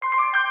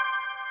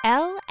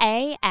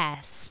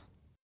LAS.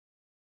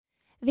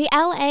 The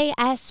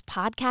LAS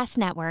Podcast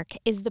Network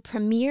is the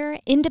premier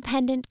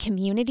independent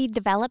community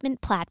development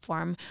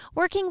platform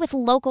working with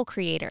local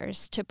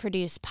creators to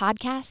produce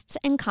podcasts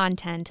and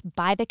content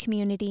by the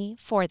community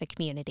for the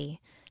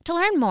community. To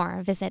learn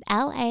more, visit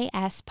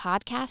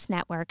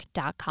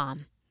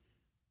laspodcastnetwork.com.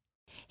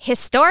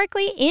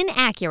 Historically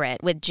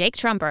Inaccurate with Jake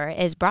Trumper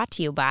is brought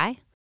to you by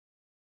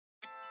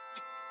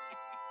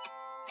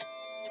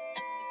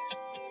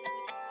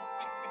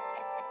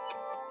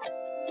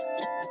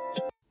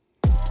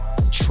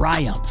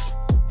triumph,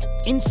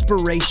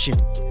 inspiration,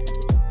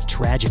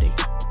 tragedy.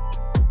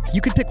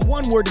 You could pick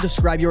one word to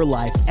describe your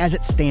life as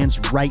it stands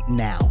right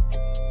now.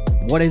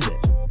 What is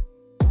it?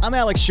 I'm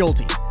Alex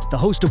Schulte, the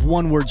host of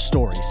One Word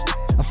Stories,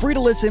 a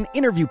free-to-listen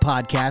interview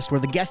podcast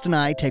where the guest and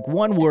I take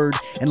one word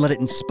and let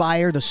it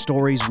inspire the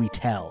stories we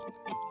tell.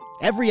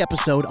 Every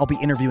episode, I'll be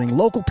interviewing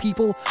local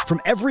people from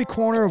every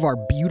corner of our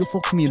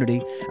beautiful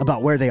community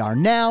about where they are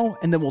now,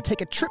 and then we'll take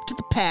a trip to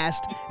the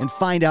past and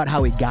find out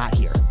how we got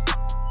here.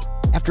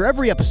 After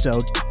every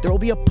episode, there will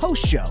be a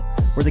post show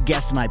where the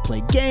guest and I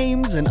play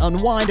games and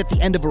unwind at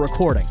the end of a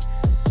recording.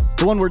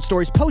 The One Word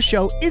Stories post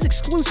show is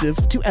exclusive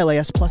to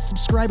LAS Plus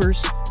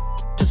subscribers.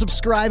 To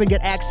subscribe and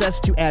get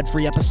access to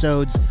ad-free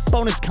episodes,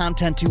 bonus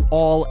content to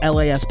all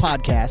LAS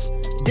podcasts,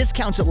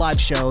 discounts at live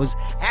shows,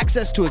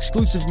 access to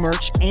exclusive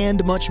merch,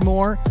 and much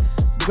more,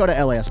 go to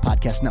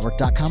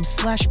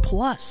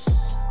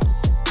laspodcastnetwork.com/plus.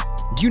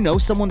 Do you know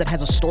someone that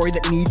has a story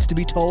that needs to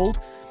be told?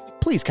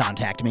 Please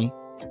contact me.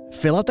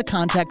 Fill out the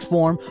contact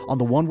form on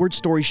the One Word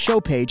Stories show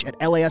page at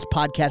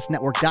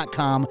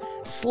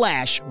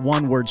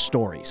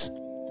laspodcastnetwork.com/onewordstories.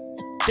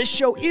 This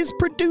show is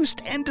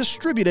produced and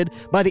distributed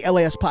by the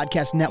LAS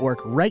Podcast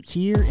Network right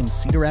here in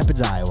Cedar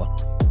Rapids, Iowa.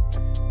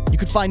 You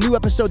can find new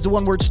episodes of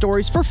One Word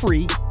Stories for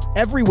free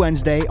every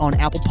Wednesday on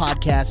Apple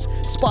Podcasts,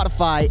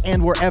 Spotify,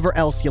 and wherever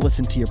else you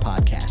listen to your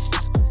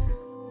podcasts.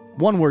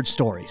 One Word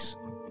Stories.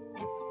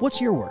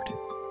 What's your word?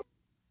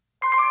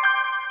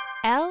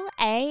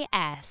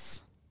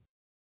 LAS.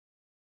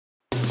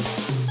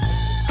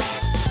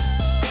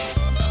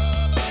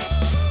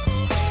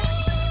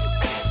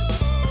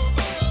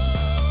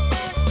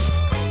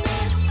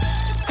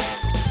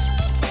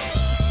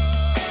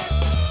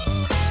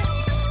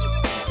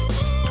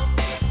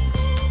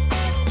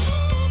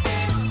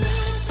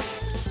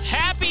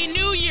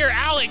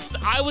 Alex,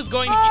 I was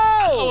going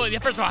to...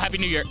 first of all, Happy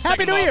New Year.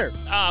 Happy New Year.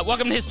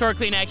 Welcome to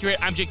Historically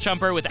Inaccurate. I'm Jake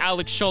Trumper with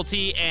Alex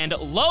Schulte and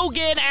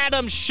Logan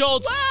Adam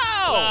Schultz.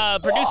 Wow!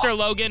 Producer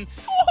Logan.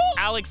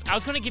 Alex, I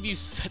was going to give you...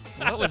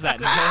 What was that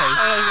noise?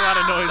 That was a lot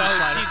of noise.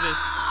 Oh, Jesus.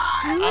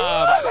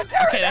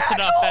 Okay, that's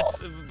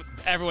enough.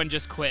 Everyone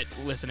just quit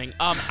listening.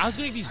 I was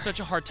going to give you such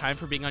a hard time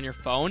for being on your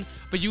phone,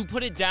 but you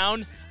put it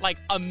down like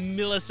a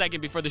millisecond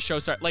before the show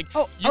started. Like,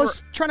 I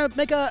was trying to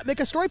make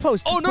a story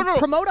post to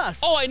promote us.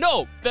 Oh, I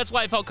know. That's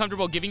why I felt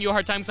comfortable giving you a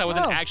hard time because I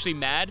wasn't actually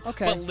mad.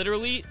 Okay. But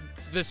literally,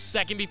 the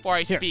second before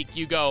I speak,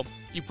 you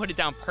put it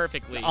down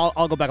perfectly.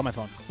 I'll go back on my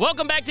phone.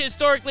 Welcome back to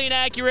Historically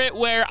Inaccurate,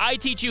 where I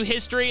teach you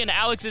history and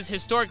Alex is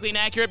historically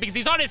inaccurate because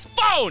he's on his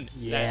phone.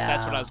 Yeah.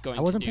 That's what I was going to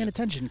do. I wasn't paying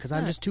attention because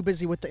I'm just too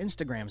busy with the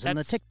Instagrams and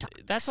the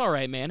TikToks. That's all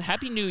right, man.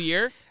 Happy New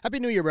Year. Happy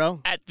New Year,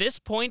 bro. At this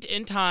point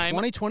in time,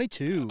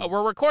 2022.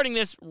 We're recording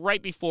this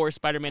right before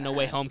Spider-Man No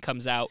Way Home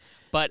comes out,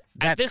 but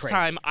at this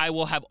time, I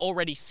will have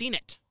already seen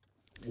it.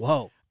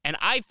 Whoa. And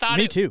I thought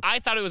Me too. I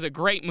thought it was a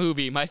great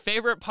movie. My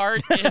favorite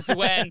part is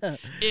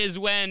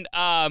when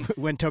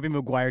when Tobey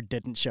Maguire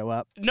didn't show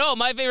up. No,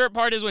 my favorite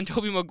part is when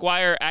Tobey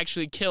Maguire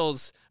actually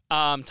kills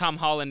Tom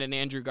Holland and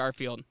Andrew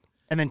Garfield.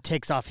 And then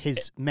takes off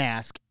his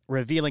mask,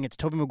 revealing it's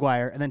Tobey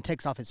Maguire, and then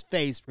takes off his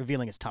face,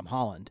 revealing it's Tom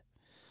Holland.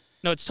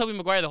 No, it's Tobey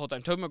Maguire the whole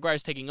time. Tobey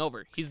Maguire's taking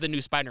over. He's the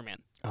new Spider-Man.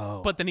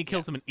 Oh. But then he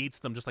kills them and eats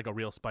them just like a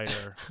real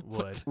spider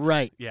would.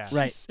 Right. Yeah.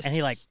 Right. Jesus. And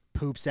he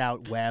poops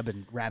out web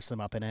and wraps them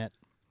up in it.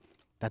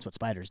 That's what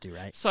spiders do,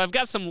 right? So I've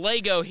got some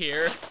Lego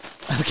here.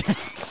 Okay.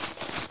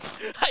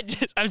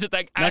 I'm just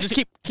like... No, just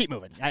keep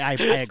moving. I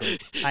agree.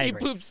 He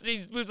poops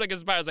like a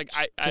spider.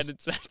 I was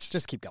like,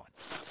 just keep going.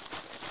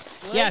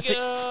 Lego. Yeah,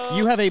 so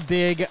you have a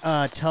big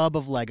tub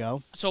of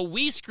Lego. So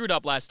we screwed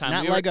up last time.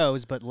 Not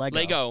Legos, but Lego.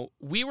 Lego.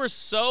 We were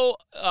so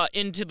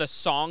into the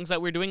songs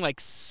that we were doing, like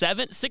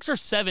 6 or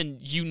 7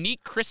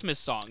 unique Christmas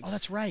songs. Oh,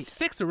 that's right.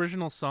 6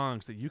 original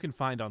songs that you can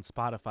find on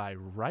Spotify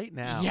right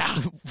now.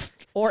 Yeah.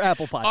 Or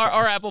Apple Podcasts.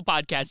 Or Apple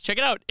Podcasts. Check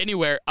it out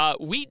anywhere.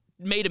 We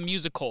made a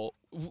musical.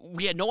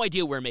 We had no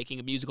idea we were making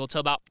a musical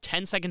till about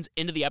 10 seconds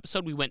into the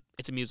episode. We went,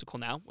 it's a musical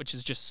now, which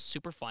is just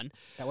super fun.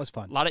 That was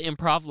fun. A lot of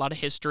improv, a lot of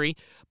history.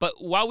 But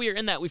while we were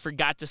in that, we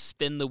forgot to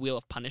spin the wheel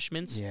of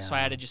punishments. Yeah. So I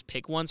had to just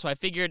pick one. So I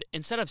figured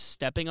instead of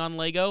stepping on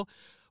Lego,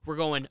 we're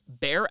going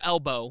bare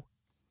elbow.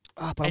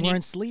 Oh, but I'm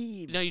wearing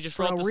sleeves. No, you just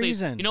for roll up no the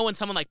sleeves. reason. You know when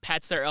someone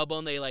pats their elbow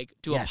and they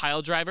do a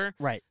pile driver?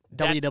 Right.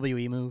 That's-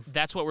 WWE move.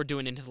 That's what we're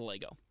doing into the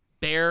Lego.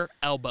 Bare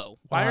elbow.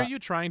 Why are you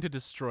trying to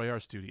destroy our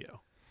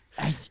studio?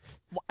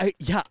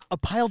 Yeah, a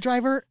pile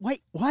driver?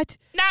 Wait, what?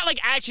 Not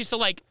actually, so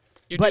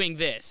You're doing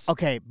this.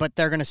 Okay, but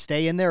they're gonna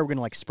stay in there. We're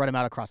gonna like spread them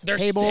out across the They're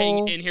table.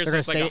 staying in here, They're so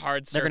it's gonna like a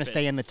hard They're gonna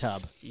surface. stay in the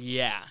tub.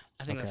 Yeah,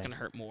 I think that's Okay. gonna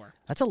hurt more.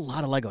 That's a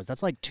lot of Legos.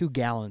 That's like 2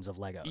 gallons of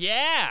Legos.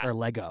 Yeah. Or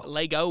Lego.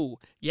 Lego.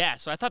 Yeah,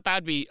 so I thought that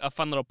would be a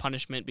fun little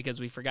punishment because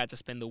we forgot to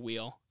spin the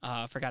wheel.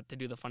 Forgot to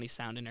do the funny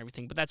sound and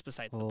everything, but that's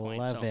besides the point.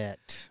 Love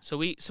it. So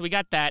we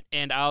got that,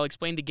 and I'll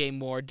explain the game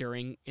more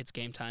during its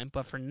game time.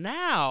 But for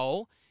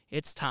now,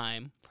 it's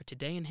time for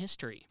Today in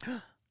History.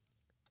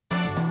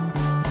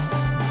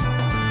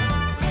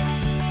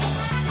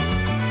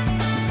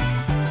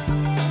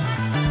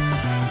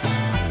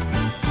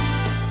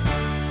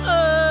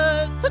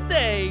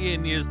 Today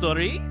in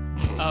history.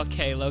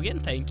 Okay, Logan,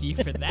 thank you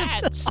for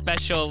that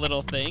special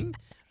little thing.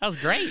 That was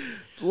great.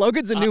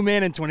 Logan's a new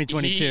man in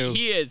 2022.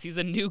 He is. He's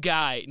a new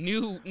guy.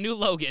 New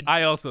Logan.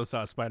 I also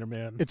saw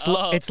Spider-Man. It's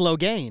Oh. it's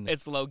Logain.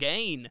 It's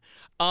Logain.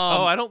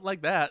 I don't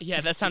like that.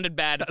 Yeah, that sounded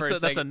bad for a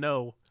That's a second.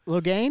 no.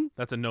 Logain?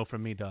 That's a no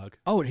from me, dog.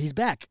 Oh, he's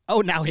back.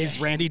 Oh, now he's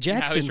Randy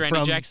Jackson. Now he's Randy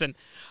from... Jackson.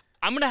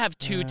 I'm going to have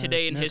 2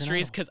 Today in American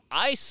Histories Idol. because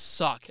I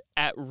suck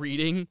at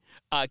reading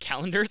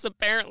calendars,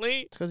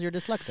 apparently. It's because you're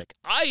dyslexic.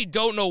 I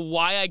don't know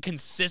why I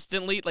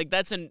consistently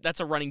that's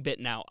a running bit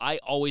now. I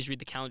always read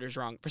the calendars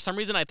wrong. For some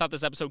reason, I thought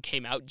this episode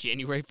came out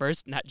January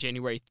 1st, not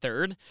January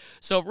 3rd.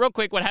 So real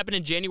quick, what happened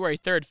in January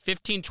 3rd,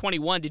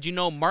 1521? Did you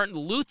know Martin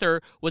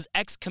Luther was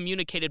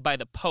excommunicated by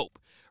the Pope?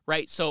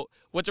 Right. So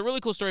what's a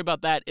really cool story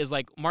about that is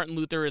like Martin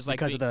Luther is like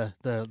Because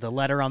of the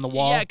letter on the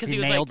wall. Yeah, 'cause he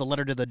was nailed like- the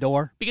letter to the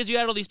door. because you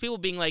had all these people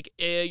being like,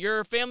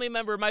 your family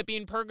member might be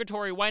in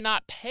purgatory. Why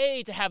not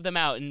pay to have them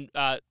out? And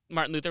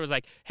Martin Luther was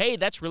like, hey,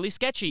 that's really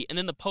sketchy. And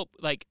then the Pope,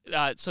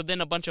 so then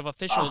a bunch of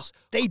officials.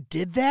 They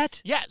did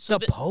that? Yeah. So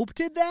The Pope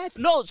did that?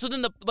 no. So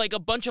then a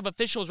bunch of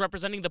officials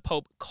representing the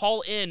Pope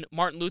call in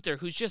Martin Luther,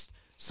 who's just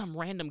some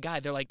random guy.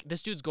 They're like,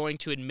 this dude's going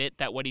to admit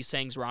that what he's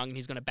saying is wrong and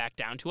he's going to back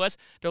down to us.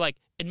 They're like,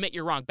 admit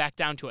you're wrong, back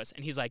down to us.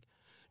 And he's like,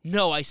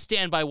 no, I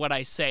stand by what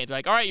I say. They're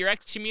like, all right, you're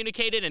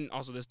excommunicated, and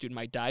also this dude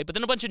might die. But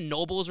then a bunch of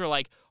nobles were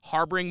like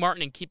harboring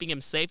Martin and keeping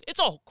him safe. It's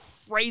a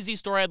crazy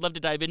story I'd love to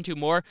dive into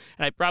more,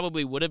 and I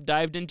probably would have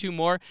dived into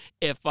more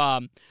if,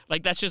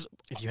 that's just,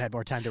 If you had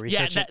more time to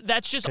yeah, research it.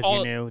 that's just Because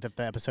all. you knew that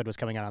the episode was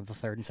coming out on the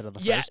 3rd instead of the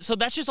 1st. Yeah, so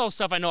that's just all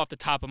stuff I know off the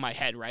top of my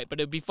head, right? But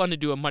it'd be fun to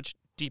do a much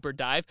deeper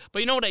dive. But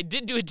you know what I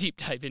did do a deep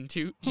dive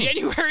into?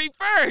 January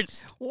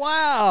 1st.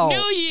 Wow.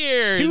 New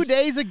Year's. 2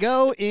 days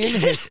ago in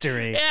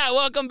history. Yeah,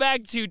 welcome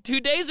back to 2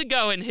 days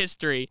ago in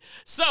history.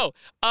 So,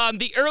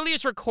 the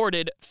earliest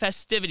recorded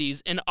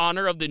festivities in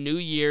honor of the New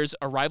Year's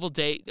arrival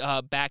date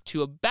back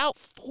to about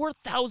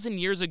 4,000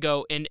 years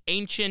ago in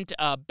ancient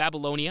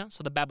Babylonia.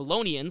 So the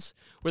Babylonians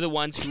were the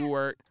ones who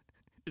were...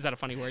 Is that a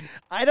funny word?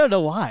 I don't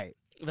know why.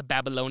 The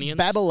Babylonians?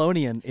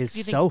 Babylonian is Do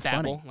you think so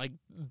Babel, funny. like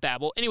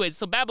Babel. Anyways,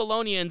 so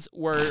Babylonians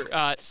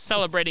were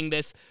celebrating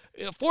this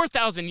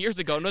 4,000 years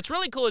ago. And what's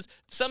really cool is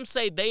some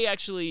say they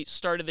actually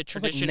started the It's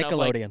like tradition of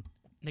like Nickelodeon.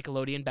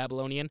 Nickelodeon,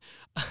 Babylonian,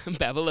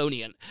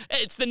 Babylonian.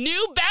 It's the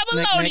new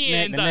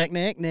Babylonians.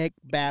 Nick,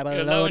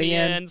 Babylonian.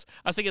 Babylonians.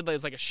 I was thinking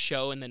there's like a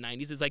show in the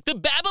 90s. It's like the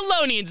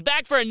Babylonians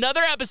back for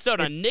another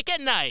episode on Nick at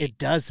Night. It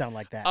does sound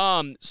like that.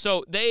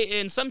 So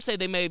and some say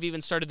they may have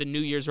even started the New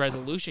Year's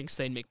resolution because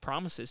they'd make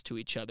promises to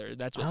each other.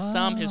 That's what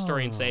some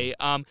historians say.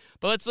 But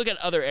let's look at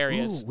other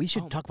areas. Ooh, we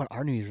should talk about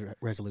our New Year's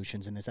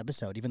resolutions in this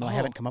episode, even though I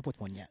haven't come up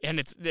with one yet. And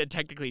it's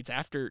technically it's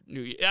after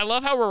New Year. I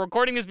love how we're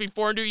recording this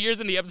before New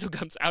Year's and the episode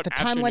comes out The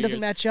after New timeline doesn't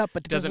Year's. match up,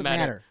 but it doesn't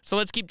matter. So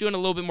let's keep doing a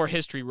little bit more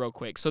history real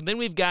quick. So then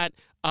we've got,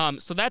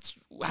 so that's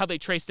how they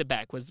traced it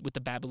back was with the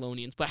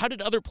Babylonians. But how did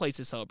other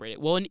places celebrate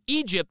it? Well, in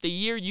Egypt, the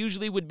year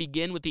usually would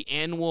begin with the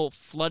annual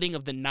flooding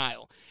of the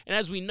Nile. And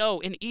as we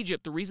know, in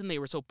Egypt, the reason they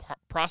were so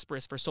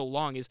prosperous for so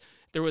long is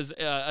there was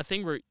a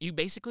thing where you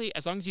basically,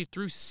 as long as you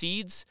threw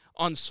seeds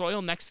on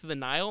soil next to the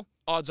Nile,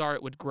 odds are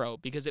it would grow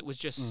because it was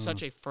just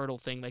such a fertile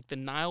thing. Like the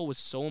Nile was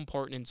so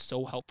important and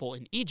so helpful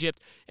in Egypt,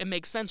 it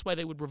makes sense why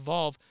they would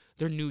revolve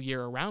their new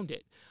year around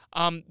it.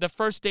 The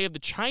first day of the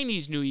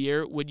Chinese New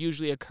Year would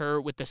usually occur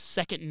with the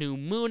second new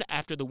moon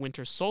after the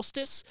winter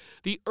solstice.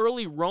 The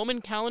early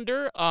Roman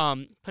calendar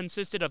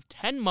consisted of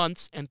 10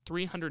 months and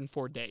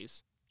 304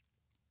 days.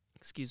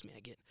 Excuse me, I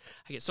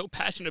get so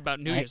passionate about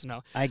New Year's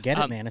now. I get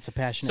it, man. It's a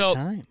passionate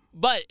time.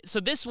 So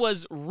this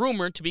was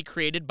rumored to be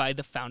created by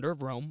the founder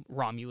of Rome,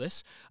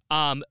 Romulus.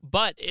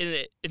 But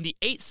in the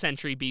 8th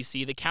century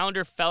BC, the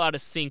calendar fell out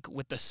of sync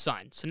with the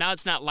sun. So now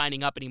it's not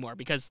lining up anymore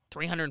because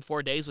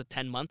 304 days with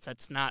 10 months,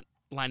 that's not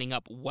lining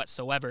up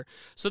whatsoever.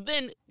 So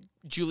then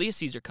Julius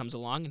Caesar comes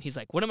along and he's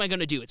like, what am I going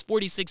to do? It's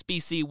 46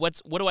 BC.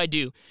 What do I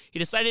do? He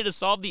decided to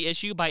solve the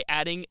issue by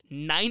adding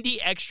 90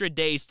 extra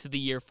days to the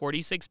year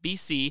 46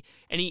 BC,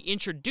 and he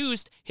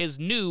introduced his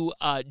new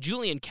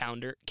Julian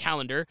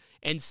calendar,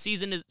 and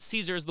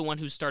Caesar is the one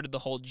who started the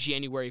whole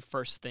January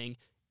 1st thing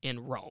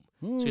in Rome.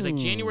 So he's like,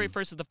 January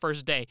 1st is the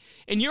first day.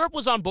 And Europe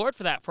was on board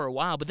for that for a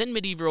while, but then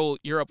medieval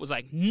Europe was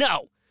like,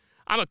 no,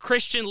 I'm a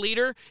Christian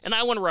leader, and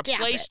I want to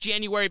replace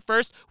January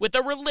 1st with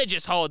a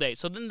religious holiday.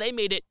 So then they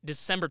made it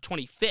December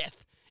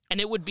 25th, and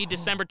it would be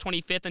December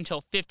 25th until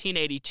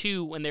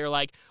 1582 when they were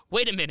like,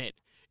 wait a minute,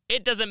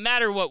 it doesn't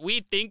matter what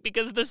we think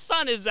because the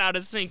sun is out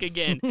of sync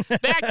again.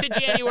 Back to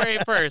January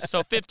 1st. So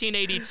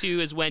 1582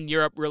 is when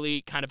Europe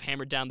really kind of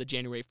hammered down the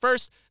January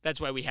 1st. That's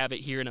why we have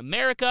it here in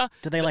America.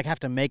 Did they have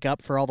to make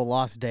up for all the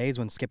lost days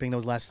when skipping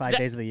those last 5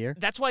 days of the year?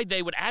 That's why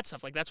they would add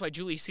stuff. Like, that's why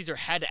Julius Caesar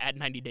had to add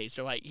 90 days.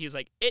 They're like, he's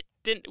like,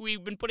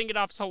 we've been putting it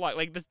off so long.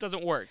 Like, this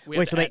doesn't work.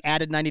 Wait, so they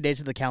added 90 days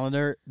to the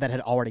calendar that had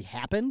already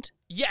happened?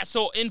 Yeah,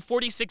 so in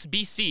 46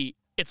 BC,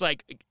 it's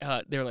like,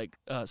 they're like,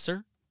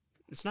 sir,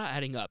 it's not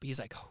adding up. He's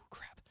like, oh,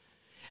 crap.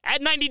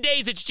 Add 90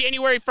 days, it's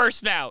January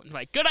 1st now. I'm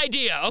like, good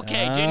idea.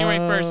 Okay, January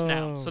 1st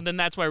now. So then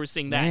that's why we're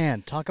seeing that.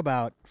 Man, talk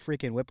about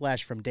freaking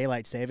whiplash from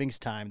daylight savings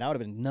time. That would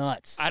have been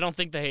nuts. I don't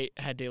think they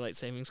had daylight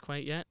savings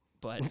quite yet,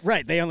 but...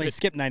 Right, they only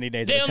skipped 90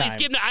 days at a time. They only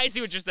skipped... I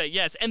see what you're saying,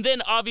 yes. And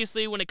then,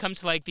 obviously, when it comes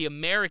to, like, the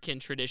American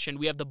tradition,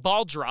 we have the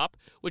ball drop,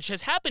 which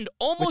has happened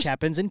almost... Which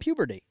happens in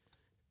puberty.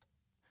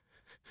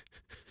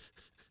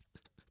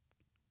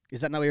 Is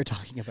that not what you're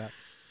talking about?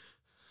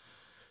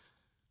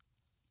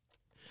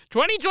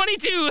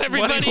 2022,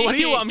 everybody. What do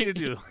you want me to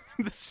do?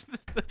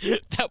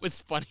 That was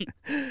funny.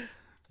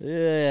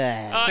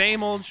 Yeah.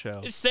 Same old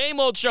show. Same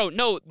old show.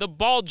 No, the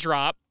ball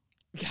drop.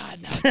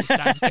 God, now it just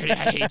sounds dirty.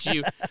 I hate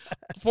you.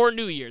 For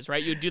New Year's,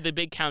 right? You do the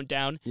big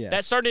countdown. Yes.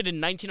 That started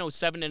in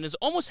 1907 and has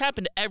almost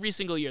happened every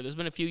single year. There's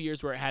been a few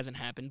years where it hasn't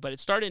happened, but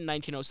it started in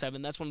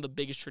 1907. That's one of the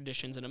biggest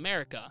traditions in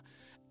America.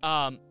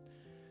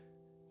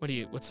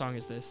 What song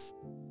is this?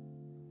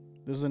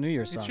 This is a New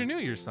Year's song. It's your New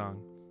Year's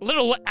song.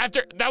 Little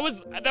after that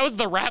was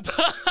the wrap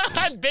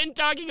I've been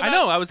talking about. I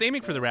know. I was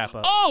aiming for the wrap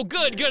up. Oh,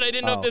 good. I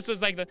didn't know if this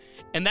was like the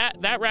and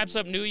that wraps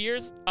up New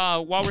Year's.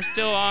 While we're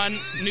still on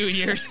New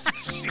Year's.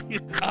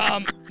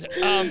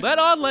 Let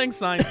Auld Lang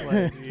Syne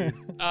play.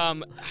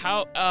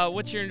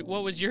 Jeez.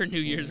 What was your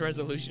New Year's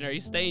resolution? Are you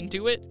staying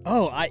to it?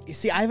 Oh,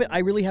 I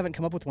really haven't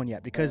come up with one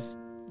yet because,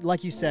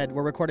 like you said,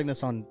 we're recording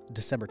this on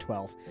December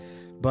 12th.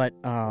 But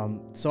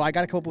so I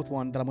got to come up with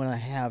one that I'm going to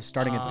have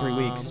starting in 3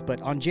 weeks. But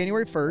on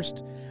January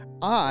 1st,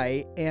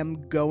 I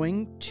am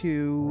going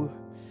to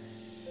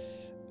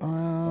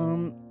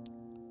I'm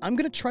going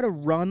to try to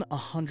run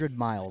 100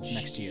 miles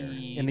next year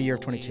in the year of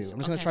 22. I'm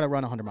just going to try to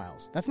run 100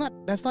 miles. That's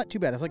not too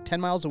bad. That's like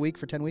 10 miles a week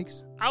for 10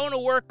 weeks. I want to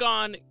work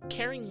on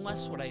caring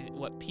less what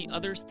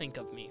others think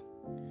of me.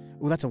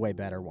 Well, that's a way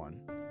better one.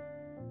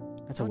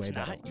 That's a way it's better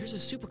not. one. Yours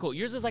is super cool.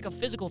 Yours is like a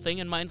physical thing,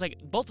 and mine's like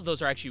both of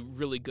those are actually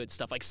really good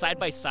stuff. Like side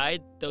by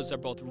side, those are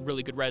both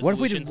really good resolutions.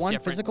 What if we did one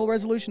different. physical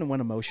resolution and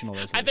one emotional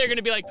resolution? I thought you were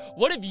gonna be like,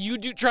 what if you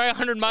try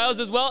 100 miles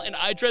as well, and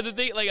I try the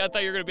thing? Like I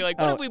thought you were gonna be like,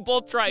 what if we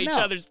both try each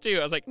other's too?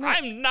 I was like,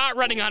 I'm not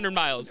running 100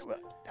 miles.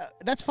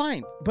 That's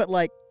fine, but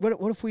like,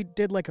 what if we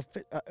did like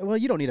well,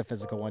 you don't need a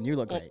physical one. You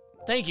look great.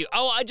 Thank you.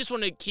 Oh, I just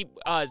want to keep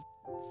I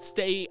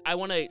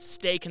want to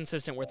stay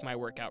consistent with my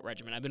workout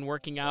regimen. I've been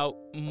working out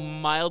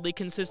mildly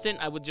consistent.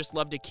 I would just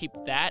love to keep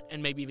that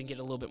and maybe even get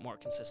a little bit more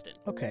consistent.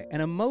 Okay,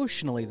 and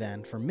emotionally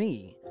then, for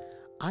me,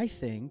 I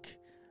think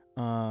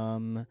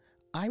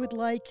I would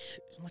like,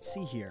 let's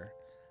see here.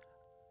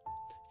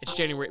 It's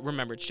January.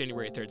 Remember, it's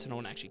January 3rd, so no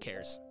one actually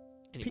cares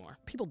anymore.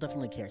 People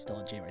definitely care still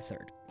on January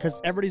 3rd because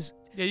everybody's...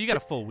 Yeah, you got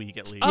a full week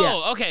at least.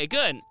 Oh, okay,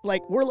 good.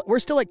 Like, we're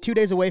still like 2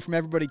 days away from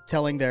everybody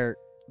telling their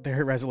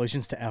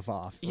resolutions to F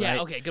off. Yeah, right?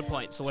 okay, good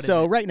point. So what is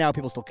So it? right now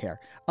people still care.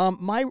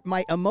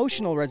 My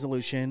emotional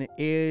resolution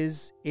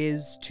is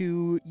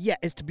to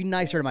be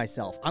nicer to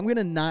myself. I'm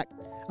gonna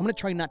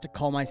try not to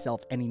call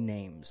myself any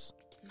names.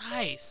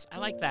 Nice. I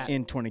like that.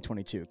 In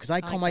 2022 because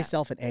I call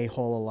myself an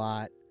a-hole a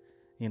lot.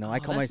 You know, I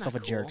call myself a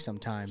jerk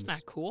sometimes. That's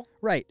not cool.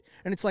 Right.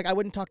 And it's like I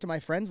wouldn't talk to my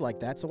friends like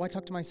that, so why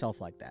talk to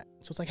myself like that?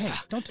 So it's like, hey,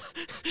 don't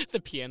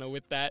The piano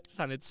with that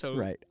sounded so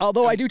Right.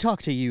 Although I do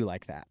talk to you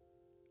like that.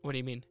 What do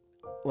you mean?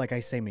 Like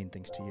I say mean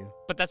things to you.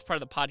 But that's part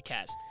of the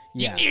podcast.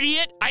 Yeah. You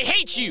idiot! I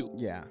hate you.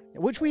 Yeah.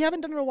 Which we haven't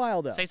done in a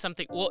while though. Say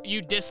something. Well,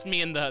 you dissed me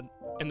in the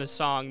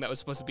song that was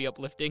supposed to be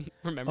uplifting.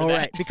 Remember that? Oh,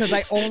 right. Because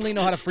I only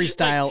know how to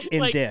freestyle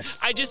in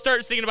diss. I just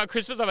started singing about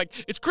Christmas. I'm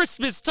like, it's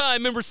Christmas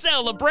time and we're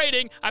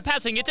celebrating. I'm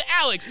passing it to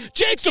Alex.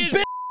 Jake's a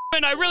bitch.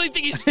 And I really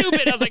think he's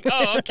stupid. I was like,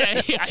 oh,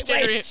 okay.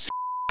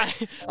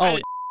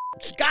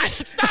 Scott,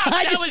 stop!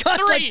 I That just was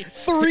cussed three. like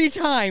 3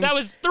 times. That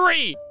was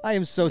 3. I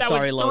am so That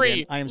sorry, was Logan.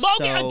 3. I am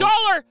Logan, so...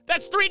 $1!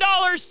 That's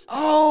 $3!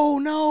 Oh,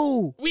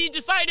 no! We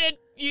decided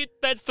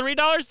that's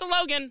 $3 to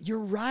Logan. You're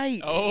right.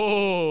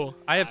 Oh.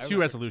 I have 2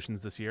 resolutions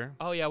this year.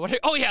 Oh, yeah.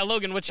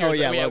 Logan, what's yours?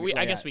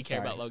 I guess we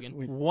care about Logan.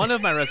 One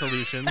of my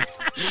resolutions...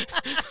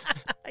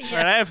 All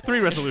right, I have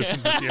 3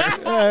 resolutions this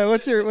year.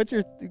 What's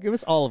your? Give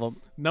us all of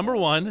them. Number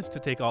 1 is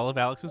to take all of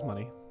Alex's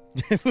money.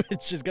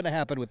 Which is going to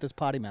happen with this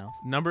potty mouth.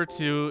 Number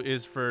 2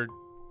 is for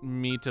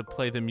me to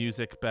play the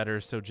music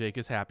better so Jake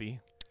is happy.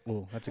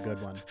 Ooh, that's a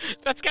good one.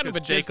 That's kind of a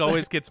Jake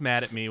always gets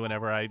mad at me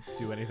whenever I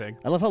do anything.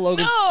 I love how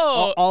Logan's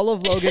all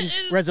of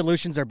Logan's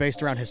resolutions are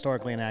based around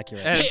historically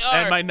inaccurate.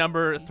 And my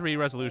number 3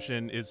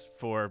 resolution is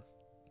for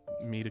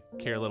me to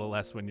care a little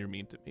less when you're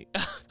mean to me.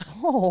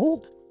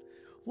 Oh,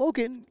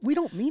 Logan, we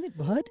don't mean it,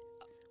 bud.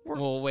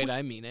 Well, wait,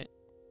 I mean it.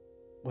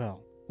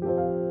 Well.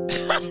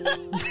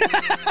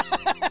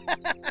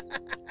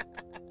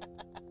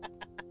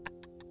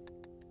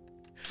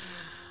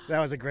 That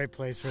was a great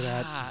place for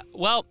that.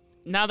 Well,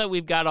 now that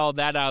we've got all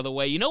that out of the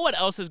way, you know what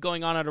else is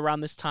going on at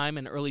around this time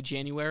in early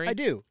January? I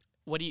do.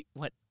 What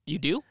you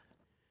do?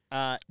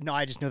 No,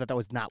 I just know that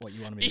was not what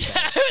you wanted me to say.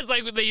 Yeah, I was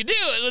like, you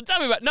do? Tell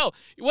me about. No,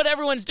 what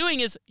everyone's doing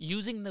is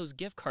using those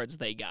gift cards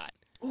they got.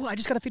 Ooh, I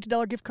just got a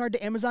 $50 gift card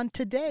to Amazon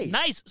today.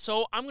 Nice.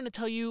 So I'm going to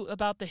tell you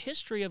about the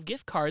history of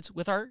gift cards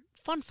with our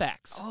fun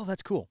facts. Oh,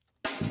 that's cool.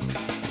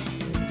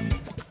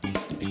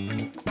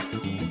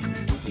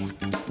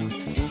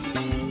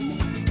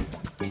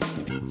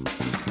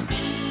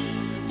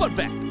 Fun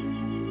fact.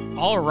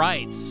 All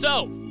right.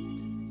 So,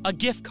 a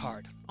gift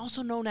card,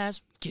 also known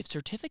as gift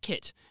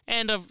certificate,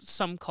 and of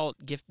some call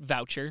it gift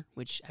voucher,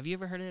 which, have you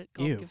ever heard of it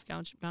called Ew. gift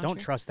voucher? Don't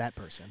trust that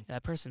person.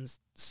 That person's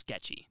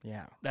sketchy.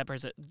 Yeah. That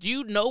person. Do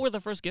you know where the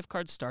first gift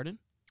card started?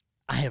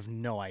 I have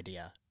no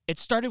idea. It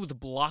started with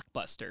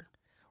Blockbuster.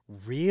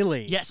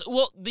 Really? Yes.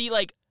 Well,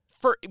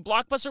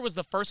 Blockbuster was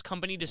the first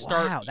company to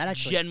start Wow, that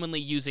actually-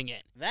 genuinely using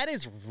it. That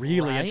is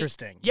really Right?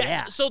 interesting. Yes.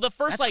 Yeah. So the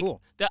first, That's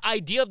cool. the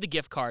idea of the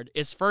gift card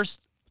is first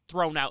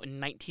thrown out in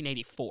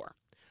 1984.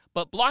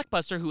 But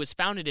Blockbuster, who was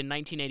founded in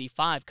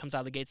 1985, comes out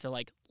of the gates. They're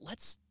like,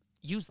 let's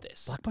use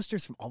this.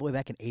 Blockbuster's from all the way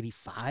back in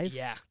 85?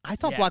 Yeah. I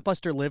thought Yeah.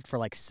 Blockbuster lived for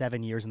like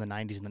 7 years in the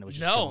 90s and then it was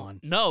just gone.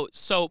 No.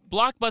 So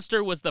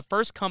Blockbuster was the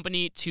first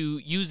company to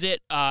use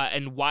it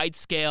in wide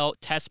scale,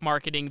 test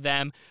marketing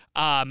them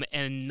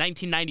in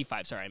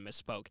 1995. Sorry, I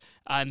misspoke.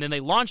 And then they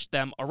launched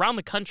them around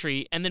the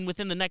country. And then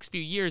within the next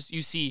few years,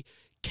 you see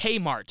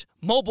Kmart,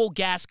 mobile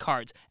gas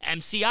cards,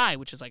 MCI,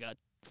 which is like a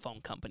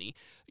phone company.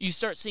 You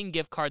start seeing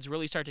gift cards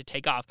really start to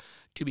take off.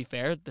 To be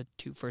fair, the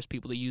two first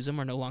people to use them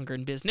are no longer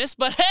in business,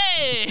 but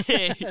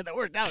hey! That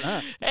worked out,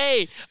 huh?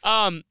 Hey,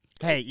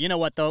 Hey, you know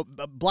what, though?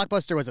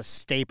 Blockbuster was a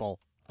staple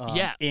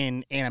Yeah.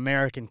 in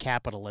American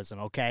capitalism,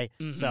 okay?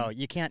 Mhm. So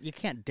you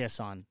can't diss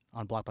on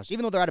Blockbuster.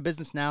 Even though they're out of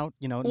business now,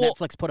 Well,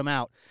 Netflix put them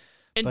out.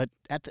 and- But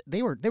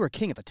they were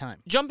king at the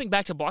time. jumping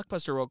back to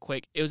Blockbuster real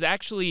quick, it was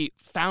actually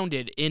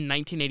founded in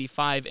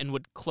 1985 and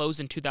would close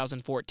in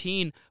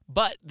 2014,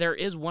 but there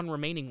is one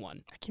remaining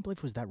one. I can't believe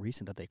it was that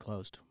recent that they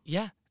closed.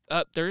 Yeah.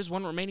 There is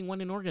one remaining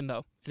one in Oregon, though,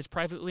 and it's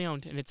privately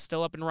owned, and it's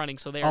still up and running,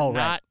 so they are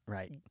not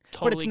right.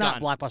 totally But it's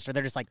not gone. Blockbuster.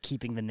 They're just like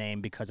keeping the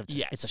name because it's a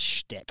Yes.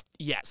 shtick.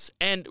 Yes,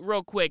 and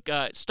real quick,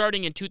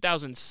 starting in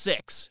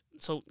 2006,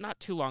 so not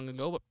too long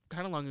ago, but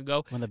kind of long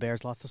ago, When the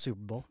Bears lost the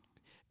Super Bowl.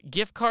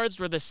 gift cards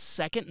were the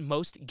second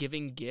most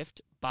giving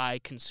gift by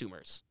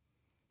consumers.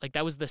 Like,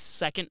 that was the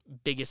second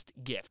biggest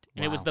gift.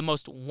 And it was Wow. the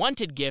most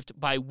wanted gift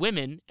by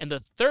women and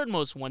the third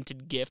most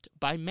wanted gift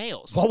by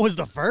males. What was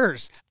the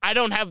first? I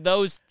don't have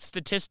those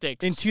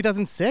statistics. In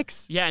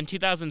 2006? Yeah, in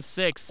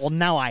 2006. Well,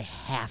 now I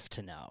have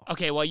to know.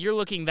 Okay, while you're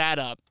looking that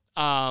up,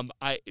 I'm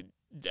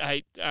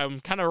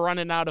kind of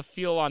running out of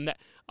fuel on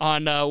that.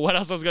 On what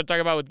else I was going to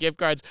talk about with gift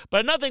cards.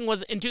 But another thing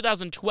was in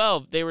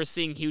 2012, they were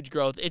seeing huge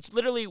growth. It's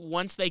literally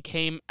once they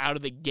came out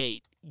of the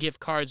gate, gift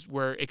cards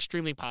were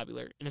extremely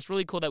popular. And it's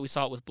really cool that we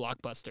saw it with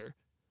Blockbuster.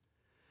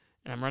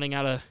 And I'm running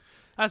out of...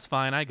 That's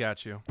fine. I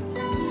got you.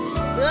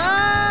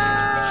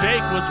 Ah!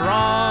 Jake was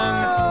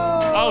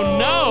wrong. Oh,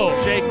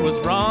 no! Jake was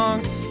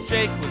wrong.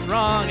 Jake was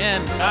wrong.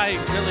 And I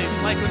really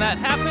like when that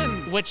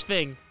happens. Which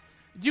thing?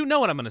 You know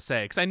what I'm going to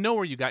say, because I know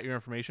where you got your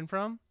information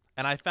from.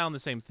 And I found the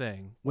same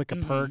thing.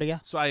 Wikipedia?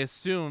 So I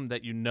assume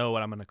that you know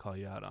what I'm going to call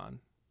you out on.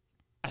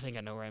 I think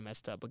I know where I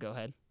messed up, but go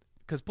ahead.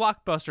 Because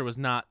Blockbuster was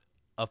not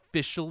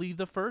officially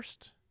the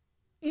first.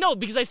 No,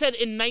 because I said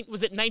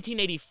was it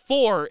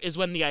 1984 is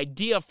when the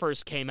idea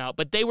first came out,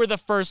 but they were the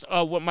first,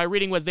 what my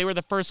reading was, they were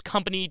the first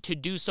company to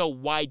do so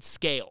wide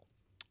scale.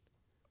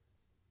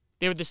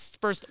 They were the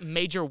first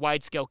major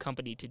wide scale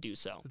company to do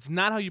so. It's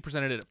not how you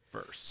presented it at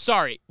first.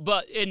 Sorry,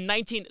 but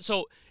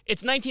so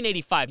it's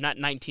 1985, not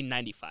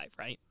 1995,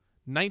 right?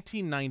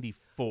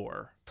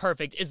 1994.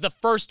 Perfect, is the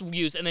first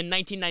use, and then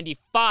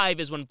 1995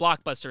 is when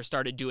Blockbuster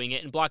started doing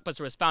it, and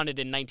Blockbuster was founded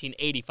in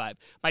 1985.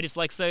 My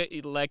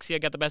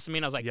dyslexia got the best of me,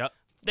 and I was like, Yep.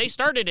 They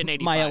started in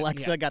 85. My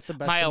Alexa got the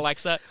best My of me.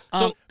 Alexa. but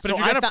So if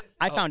you're gonna-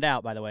 I found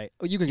out, by the way.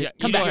 Oh, you can Yeah,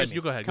 come you back go to ahead, me.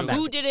 you go ahead, Come go back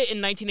Who to me. did it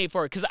in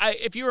 1984? Because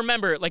if you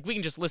remember, like we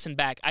can just listen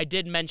back. I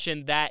did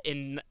mention that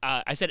in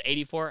I said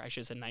 84. I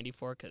should have said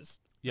 94 because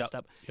messed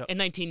up. Yep. In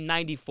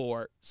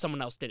 1994,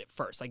 someone else did it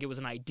first. Like it was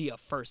an idea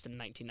first in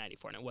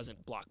 1994, and it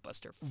wasn't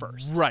Blockbuster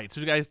first. Right.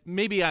 So you guys,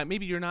 maybe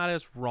you're not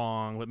as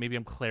wrong, but maybe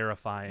I'm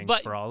clarifying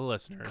But for all the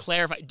listeners.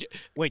 Clarify.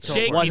 Wait, so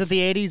Jake it wasn't needs-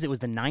 the 80s? It was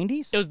the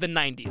 90s? It was the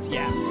 90s.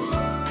 Yeah.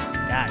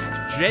 Got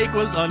it. Jake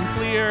was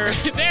unclear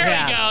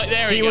There we go.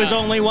 There we He go. was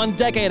only one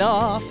decade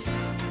off.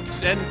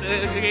 and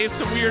gave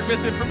some weird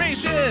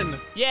misinformation.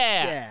 Yeah.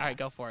 Yeah. All right,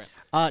 go for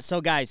it.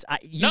 So guys,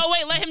 No,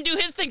 wait. Let him do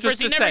his thing Just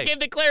first. He to never say- gave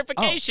the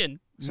clarification.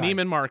 Sorry.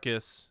 Neiman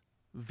Marcus,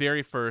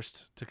 very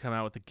first to come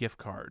out with a gift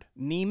card.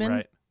 Neiman?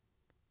 Right.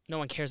 No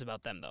one cares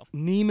about them though.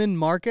 Neiman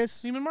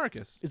Marcus? Neiman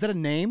Marcus. Is that a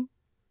name?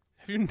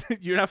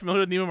 You're not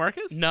familiar with Neiman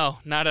Marcus? No,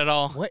 not at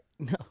all. What?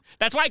 No.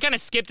 That's why I kind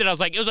of skipped it. I was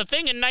like, it was a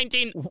thing in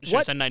 19. Should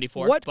have said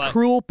 94. What but,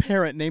 cruel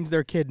parent names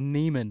their kid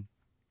Neiman?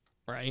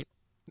 right.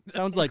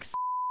 Sounds like.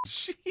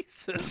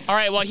 Jesus. All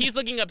right. Well, he's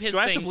looking up his Do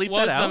I thing. have to bleep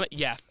What that was out?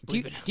 yeah. Do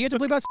you, Bleep it out. do you have to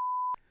bleep out?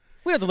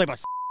 We don't have to play about.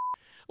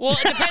 Well,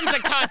 it depends on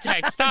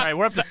context. Stop. All right,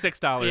 we're up to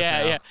 $6 Yeah,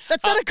 now. yeah.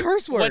 That's not a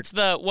curse word.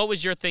 What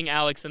was your thing,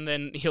 Alex? And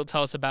then he'll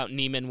tell us about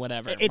Neiman,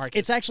 whatever. It's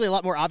Marcus. actually a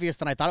lot more obvious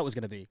than I thought it was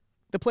going to be.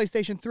 The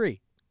PlayStation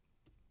 3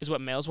 Is what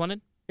males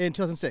wanted? in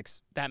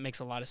 2006. That makes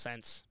a lot of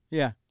sense.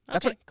 Yeah.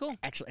 That's Okay, what. cool.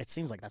 Actually, it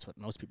seems like that's what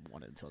most people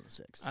wanted in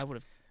 2006. I would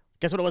have.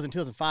 Guess what it was in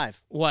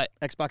 2005? What?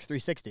 Xbox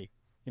 360.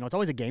 You know, it's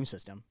always a game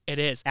system. It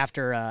is.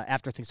 After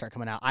things start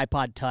coming out,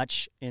 iPod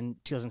Touch in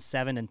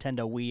 2007,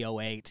 Nintendo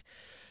Wii 08.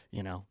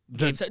 You know,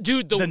 Dude,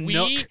 the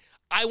Wii. Nook.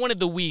 I wanted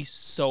the Wii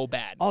so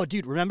bad. Oh,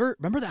 dude, remember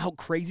how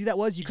crazy that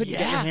was? You couldn't get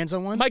your Yeah. hands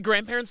on one. My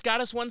grandparents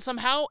got us one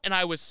somehow, and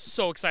I was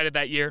so excited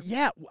that year.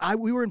 Yeah,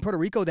 we were in Puerto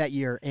Rico that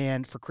year,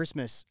 and for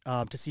Christmas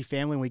to see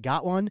family, and we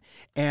got one.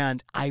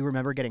 And I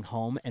remember getting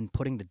home and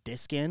putting the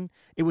disc in.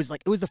 It was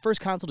the first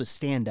console to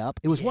stand up.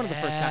 It was one of the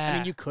first. I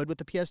mean, Yeah. you could with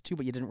the PS2,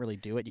 but you didn't really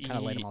do it. You kind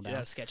of laid them all down.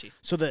 Yeah, sketchy.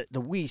 So the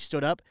Wii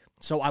stood up.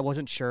 So I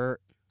wasn't sure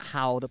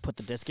how to put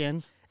the disc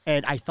in,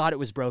 and I thought it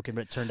was broken,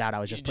 but it turned out I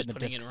was just putting the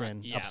putting it discs right-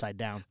 in yeah. upside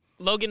down.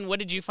 Logan, what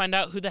did you find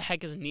out? Who the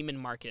heck is Neiman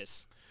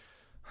Marcus?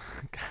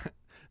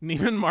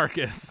 Neiman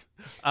Marcus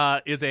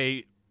is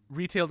a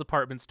retail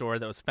department store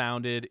that was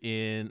founded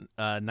in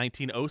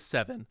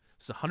 1907.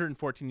 It's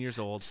 114 years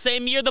old.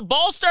 Same year the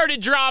ball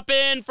started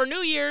dropping for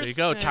New Year's. There you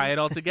go. Tie it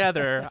all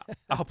together.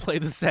 I'll play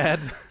the sad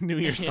New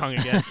Year's song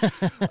again.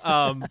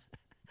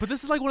 But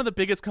this is like one of the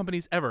biggest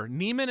companies ever.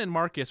 Neiman and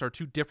Marcus are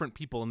two different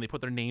people, and they put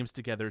their names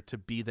together to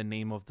be the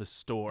name of the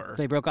store.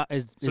 They broke up. So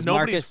Is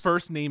nobody's Marcus?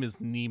 first name is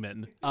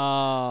Neiman.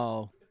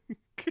 Oh.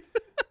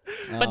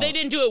 But they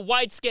didn't do it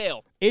wide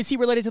scale. Is he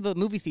related to the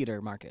movie theater,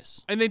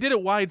 Marcus? And they did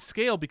it wide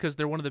scale because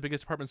they're one of the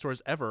biggest department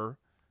stores ever.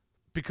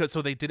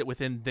 So they did it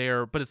within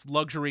but it's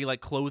luxury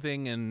like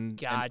clothing and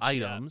Gotcha.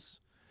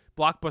 items.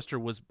 Blockbuster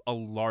was a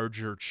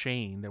larger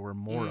chain. There were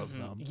more of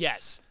them.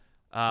 Yes.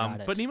 Got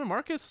it. But Neiman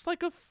Marcus is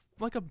like a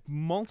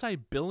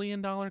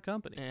multi-billion-dollar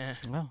company.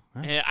 Well,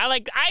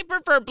 I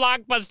prefer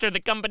Blockbuster, the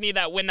company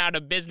that went out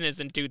of business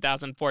in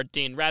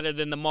 2014, rather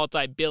than the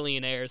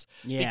multi-billionaires.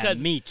 Yeah,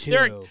 because me too.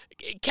 They're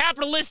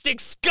capitalistic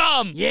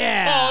scum.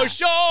 Yeah. Oh,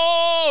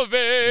 chauvinery.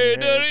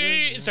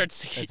 It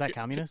starts Is that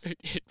communist? the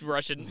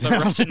Russian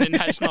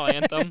national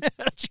anthem.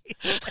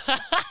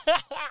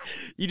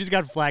 You just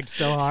got flagged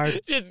so hard.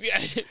 just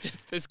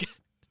this.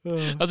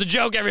 That was a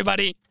joke,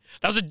 everybody.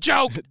 That was a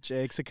joke.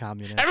 Jake's a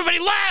communist. Everybody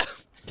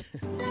laugh.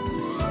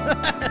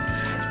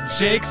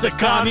 Jake's a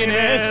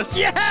communist.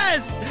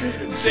 Yes!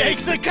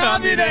 Jake's a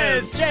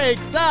communist.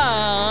 Jake's a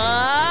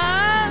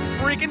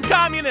Freaking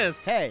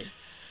communist! Hey.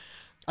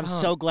 I'm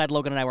so glad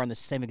Logan and I were on the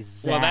same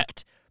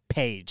exact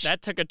page.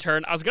 That took a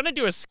turn. I was gonna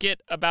do a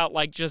skit about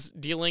like just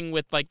dealing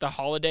with like the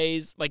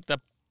holidays, like the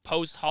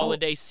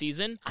post-holiday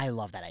season. I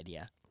love that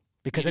idea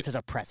because it's a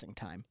depressing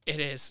time. It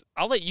is.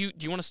 I'll let you.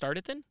 Do you want to start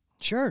it then?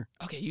 Sure.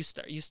 Okay, you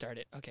start. You start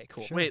it. Okay,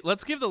 cool. Wait,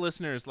 let's give the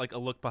listeners like a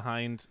look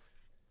behind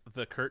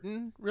the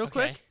curtain real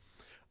Okay.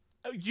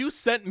 quick. You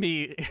sent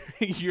me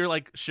your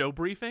like show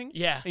briefing.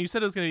 Yeah. And you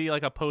said it was going to be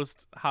like a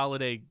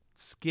post-holiday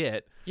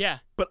skit, Yeah.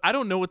 but I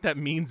don't know what that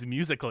means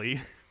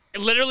musically.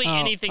 Literally Oh,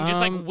 anything, just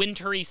like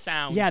wintry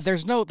sounds. Yeah,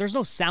 there's no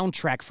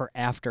soundtrack for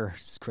after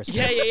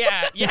Christmas.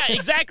 Yeah,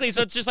 exactly.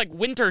 So it's just like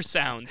winter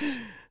sounds.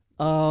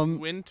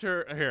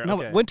 Winter here. No,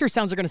 okay. but winter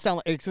sounds are going to sound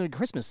like it's gonna be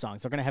Christmas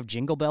songs. They're going to have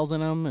jingle bells in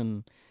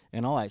them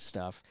and all that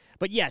stuff.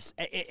 But yes,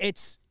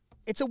 it's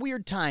a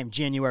weird time,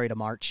 January to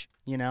March,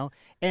 you know?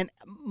 And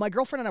my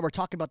girlfriend and I were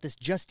talking about this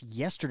just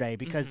yesterday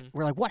because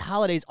we're like, what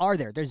holidays are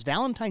there? There's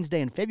Valentine's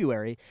Day in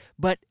February,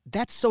 but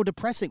that's so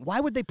depressing. Why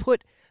would they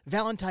put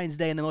Valentine's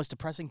Day in the most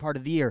depressing part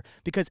of the year?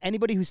 Because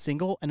anybody who's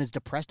single and is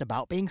depressed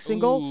about being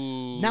single,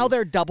 Ooh. now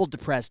they're double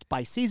depressed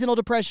by seasonal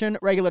depression,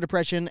 regular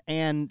depression,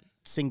 and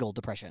single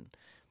depression.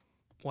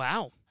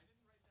 Wow.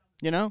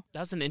 You know?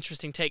 That's an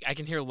interesting take. I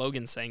can hear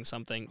Logan saying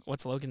something.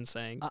 What's Logan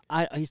saying?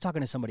 He's talking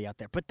to somebody out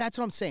there, but that's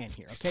what I'm saying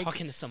here. He's Okay,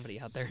 talking to somebody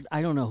out there.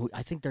 I don't know who.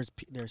 I think there's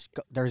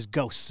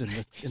ghosts in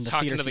the He's in the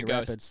talking theater to the Cedar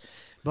ghosts. Rapids.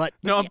 But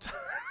No,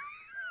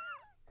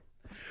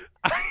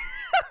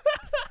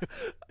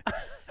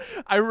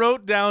 I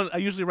wrote down. I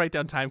usually write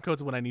down time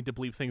codes when I need to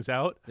bleep things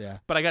out. Yeah.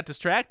 But I got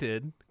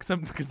distracted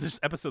because this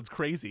episode's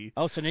crazy.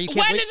 Oh, so now you When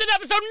can't bleep, is an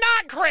episode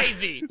not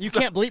crazy? you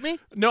can't bleep me?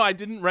 No, I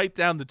didn't write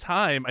down the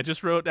time. I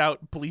just wrote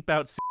out bleep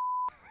out.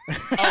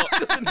 Oh,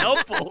 Isn't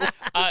helpful.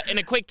 in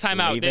a quick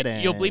timeout, Leave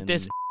it you'll bleep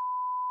this. in.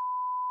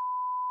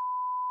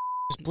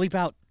 Just bleep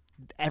out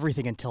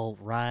everything until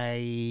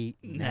right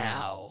now.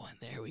 Now.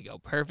 There we go.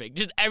 Perfect.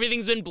 Just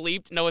everything's been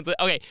bleeped. No one's like,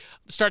 okay,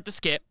 start the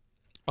skit.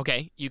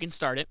 Okay, you can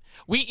start it.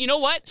 You know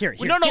what? Here,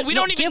 No, we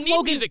don't even give need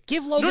Logan, music.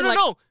 Give Logan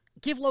No.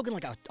 Give Logan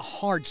like a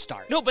hard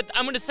start. No, but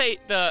I'm going to say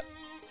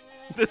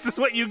This is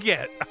what you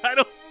get. I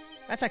don't.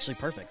 That's actually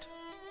perfect.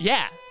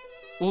 yeah.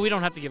 Well, we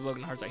don't have to give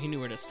Logan a hard start. He knew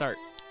where to start.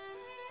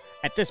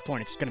 At this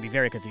point, it's going to be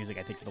very confusing,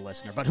 I think, for the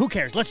listener. But who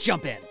cares? Let's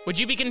jump in. Would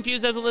you be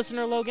confused as a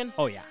listener, Logan?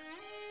 Oh yeah.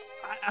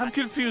 I'm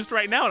confused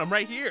right now, and I'm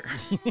right here.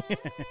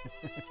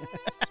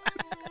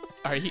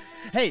 Are you?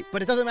 Hey,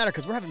 but it doesn't matter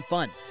because we're having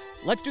fun.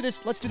 Let's do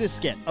this. Let's do this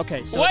skit.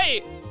 Okay. So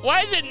Wait,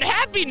 why is it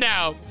happy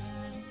now?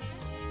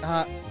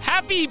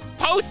 Happy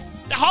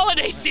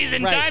post-holiday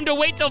season. Right. Time to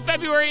wait till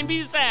February and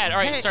be sad. All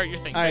right, start your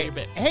thing. All Start right. your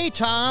bit. Hey,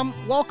 Tom.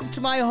 Welcome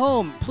to my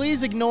home.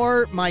 Please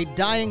ignore my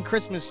dying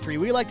Christmas tree.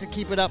 We like to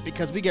keep it up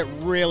because we get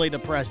really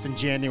depressed in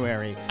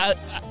January.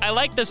 I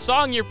like the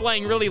song you're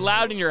playing really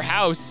loud in your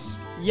house.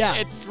 Yeah.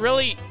 It's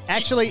really...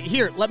 Actually,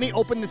 here, let me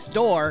open this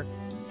door.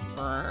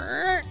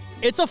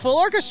 It's a full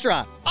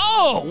orchestra.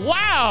 Oh,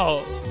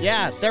 wow.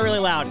 Yeah, they're really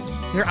loud.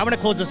 Here, I'm going to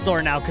close this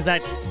door now because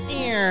that's...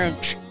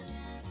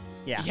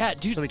 Yeah,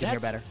 dude, so we can hear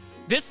that's- better.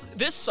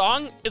 This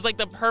song is like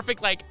the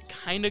perfect, like,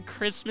 kind of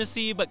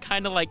Christmassy, but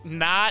kind of like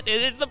not.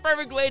 It's the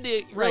perfect way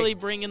to really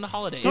bring in the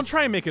holidays. Don't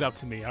try and make it up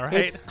to me, all right?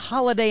 It's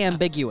holiday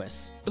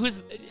ambiguous.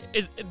 Is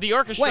the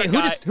orchestra Wait,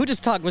 guy? who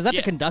just talked? Was that Yeah.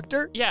 the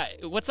conductor? Yeah,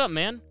 what's up,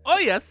 man? Oh,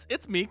 yes,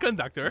 it's me,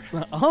 conductor.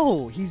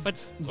 Oh, he's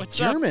What's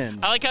German.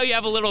 Up? I like how you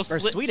have a little Or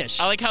slit.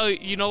 Swedish. I like how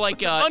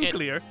like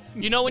Unclear.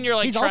 you know when you're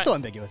like He's also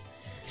ambiguous.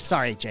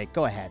 Sorry, Jake.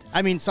 Go ahead.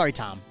 Sorry,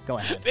 Tom. Go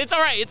ahead. It's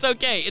all right. It's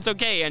okay. It's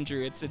okay,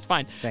 Andrew. It's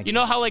fine. Thank you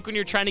know how like when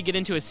you're trying to get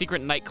into a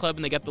secret nightclub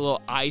and they got the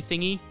little eye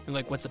thingy and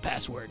like what's the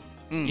password?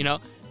 You know,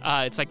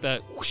 it's like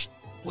the whoosh,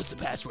 what's the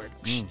password?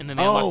 Whoosh, and then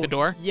they unlock the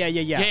door. Yeah.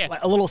 Yeah.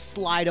 Like a little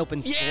slide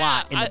open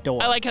slot in the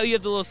door. I like how you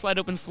have the little slide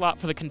open slot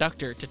for the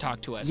conductor to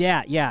talk to us.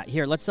 Yeah.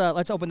 Here, let's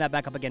open that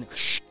back up again.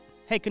 Shh.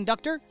 Hey,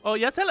 conductor. Oh,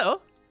 yes, hello.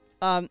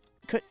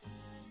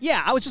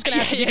 Yeah, I was just gonna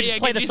ask if you could just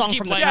play the just song keep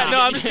from the playing top. it. Yeah,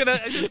 no, I'm just going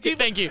to keep...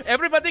 Thank you.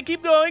 Everybody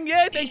keep going.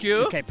 Yeah, thank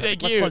you. Okay, perfect.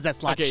 Thank Let's you. close that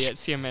slot. Okay, Shh. yeah,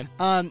 see you,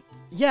 man.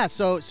 Yeah,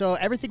 so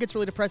everything gets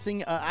really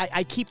depressing.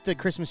 I keep the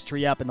Christmas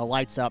tree up and the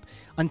lights up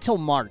until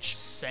March.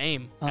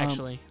 Same,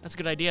 actually. That's a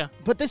good idea.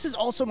 But this is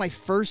also my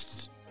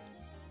first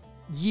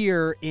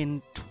year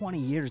in 20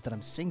 years that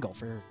I'm single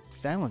for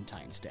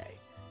Valentine's Day,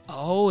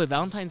 Oh,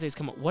 Valentine's Day's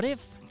coming. What if?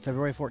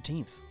 February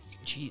 14th.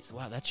 Jeez,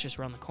 wow, that's just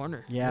around the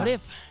corner. Yeah. What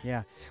if?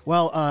 Yeah.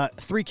 Well,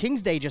 Three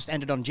Kings Day just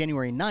ended on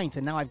January 9th,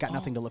 and now I've got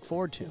nothing to look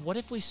forward to. What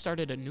if we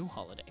started a new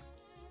holiday?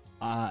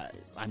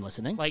 I'm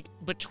listening. Like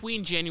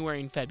between January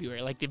and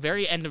February, like the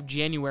very end of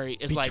January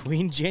is like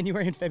Between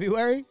January and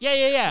February?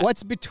 yeah.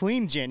 What's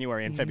between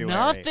January and February?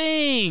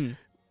 Nothing.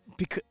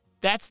 Because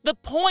That's the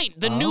point.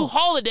 The new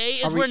holiday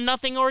is Are we- where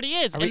nothing already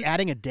is. are we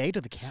adding a day to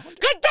the calendar?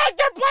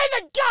 Conductor, play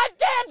the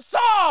goddamn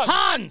song.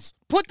 Hans,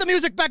 put the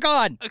music back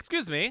on.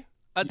 Excuse me.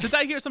 Did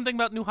I hear something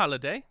about new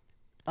holiday?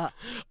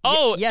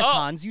 Yes,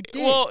 Hans, you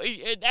did. Well,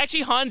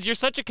 actually, Hans, you're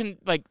such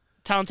a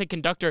talented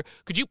conductor.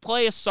 Could you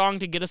play a song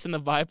to get us in the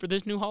vibe for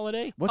this new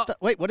holiday?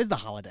 What is the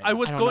holiday? I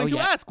was I don't going know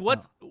to yet. ask,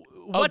 what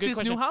good is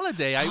question. new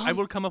holiday? I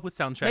will come up with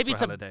soundtrack Maybe for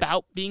it's holiday.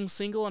 about being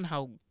single and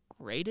how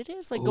great it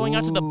is, like going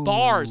out to the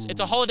bars. It's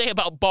a holiday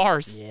about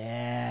bars.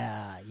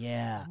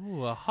 Yeah.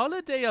 Ooh, a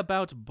holiday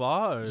about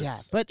bars. Yeah,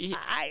 but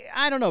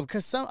I don't know,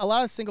 because a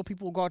lot of single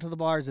people will go out to the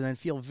bars and then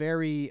feel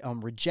very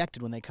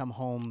rejected when they come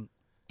home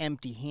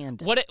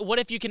empty-handed. What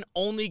if you can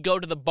only go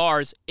to the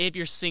bars if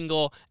you're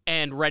single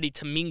and ready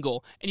to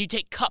mingle, and you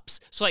take cups?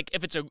 So like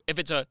if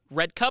it's a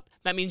red cup,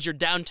 that means you're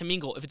down to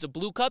mingle. If it's a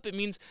blue cup, it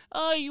means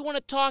you want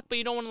to talk but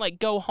you don't want to like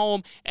go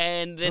home.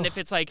 And then if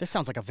it's like This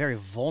sounds like a very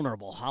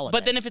vulnerable holiday.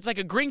 but then if it's like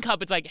a green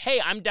cup, it's like,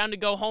 hey, I'm down to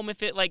go home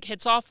if it like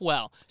hits off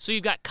well. So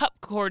you've got cup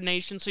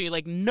coordination, so you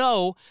like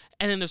know,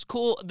 and then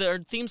there are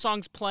theme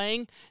songs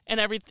playing and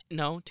everything.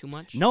 No, too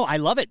much. No, I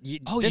love it. You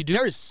do? do?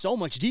 There is so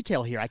much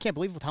detail here. I can't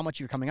believe with how much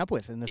you're coming up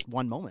with in this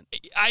one moment.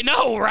 I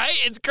know, right?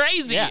 It's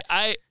crazy. Yeah.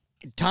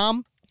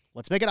 Tom,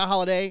 let's make it a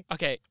holiday.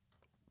 Okay.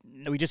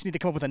 We just need to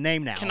come up with a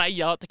name now. Can I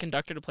yell at the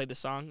conductor to play the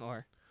song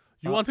or?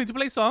 You want me to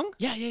play song?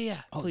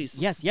 Yeah. Please.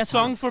 Yes,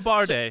 Song Hans. for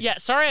Bar Day. Yeah,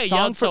 sorry I Song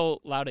yelled for-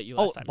 so loud at you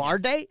Oh, last time. Bar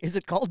Day? Is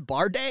it called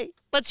Bar Day?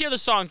 Let's hear the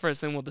song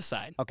first, then we'll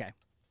decide. Okay.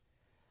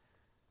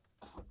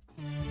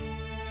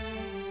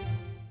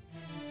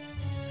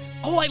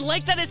 Oh, I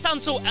like that it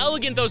sounds so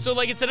elegant, though. So,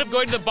 like, instead of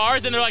going to the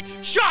bars and they're like,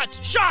 shots,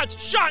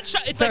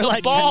 it's They're like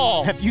a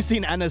ball. Have you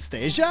seen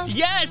Anastasia?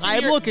 Yes, and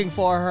I'm you're- looking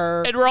for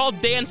her. And we're all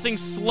dancing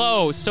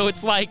slow, so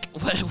it's like,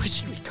 what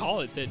should we call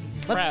it then?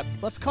 Crap.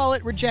 Let's call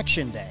it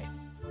Rejection Day.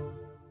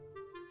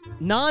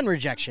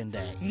 Non-rejection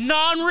day.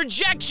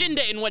 Non-rejection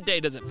day. And what day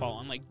does it fall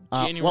on? Like,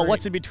 January? Well,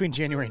 what's in between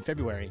January and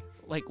February?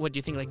 Like, what do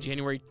you think, like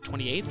January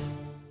 28th?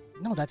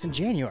 No, that's in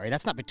January.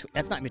 That's not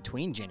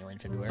between January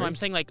and February. No, I'm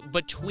saying, like,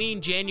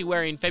 between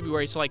January and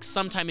February, so, like,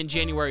 sometime in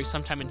January,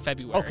 sometime in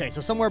February. Okay,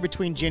 so somewhere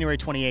between January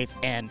 28th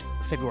and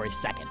February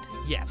 2nd.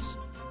 Yes.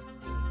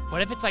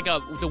 What if it's like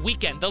the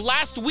weekend, the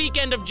last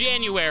weekend of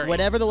January?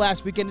 Whatever the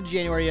last weekend of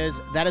January is,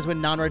 that is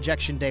when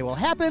non-rejection day will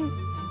happen.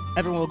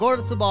 Everyone will go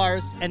to the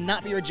bars and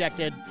not be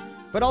rejected,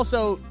 but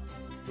also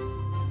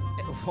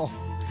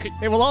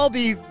it will all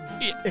be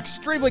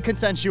extremely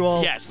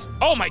consensual. Yes.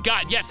 Oh my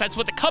God. Yes, that's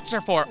what the cups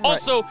are for.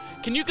 Also,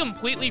 can you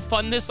completely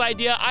fund this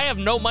idea? I have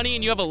no money,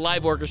 and you have a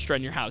live orchestra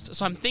in your house,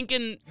 so I'm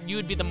thinking you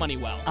would be the money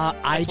well.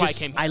 That's why I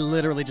came here. I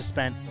literally just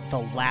spent the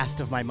last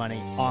of my money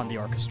on the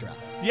orchestra.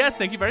 Yes,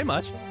 thank you very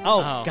much. Oh,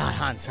 God,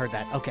 Hans heard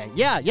that. Okay.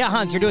 Yeah,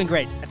 Hans, you're doing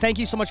great. Thank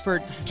you so much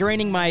for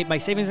draining my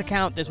savings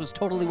account. This was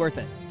totally worth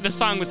it. The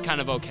song was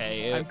kind of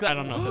okay. I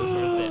don't know if it was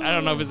worth it. I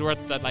don't know if it was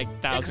worth the like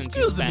thousands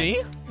you Excuse spent.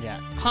 me. Yeah.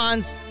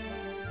 Hans,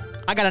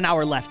 I got an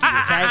hour left,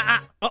 okay?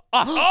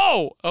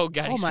 Oh,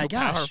 God, he's my so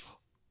gosh. powerful.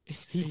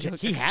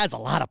 He has a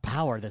lot of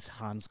power, this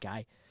Hans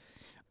guy.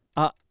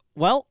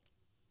 Well,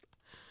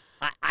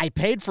 I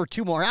paid for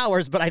 2 more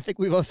hours, but I think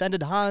we've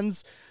offended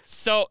Hans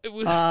So it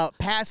was.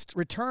 past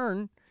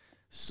return.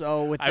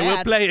 So with that... I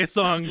will play a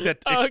song that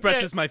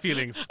expresses my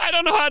feelings. I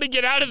don't know how to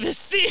get out of this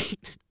scene.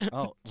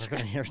 Oh, we're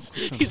going to hear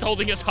something. He's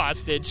holding us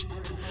hostage.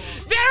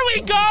 There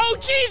we go!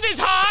 Jesus,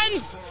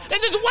 Hans!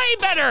 This is way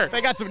better!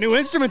 They got some new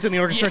instruments in the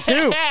orchestra,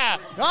 too. Yeah!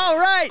 All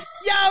right.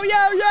 Yo,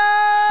 yo,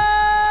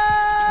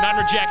 yo!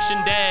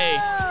 Non-rejection day.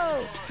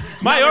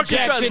 My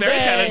orchestra is Non-rejection very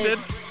day. talented.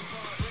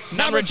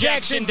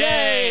 Non-rejection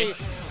day.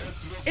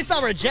 It's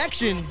not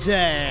rejection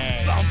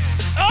day.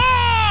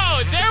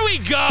 Oh, there we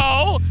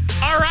go.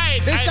 All right.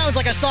 This sounds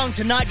like a song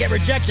to not get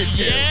rejected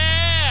to.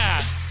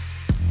 Yeah.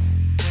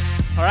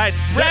 All right,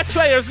 brass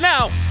players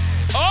now.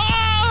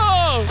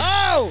 Oh.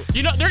 Oh!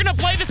 You know, they're going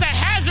to play this at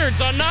Hazards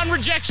on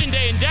non-rejection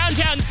day in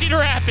downtown Cedar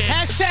Rapids.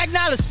 Hashtag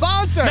not a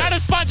sponsor. Not a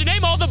sponsor.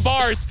 Name all the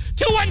bars.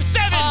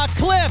 217.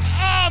 Clips.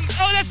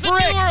 That's the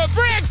Bricks. newer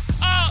Bricks.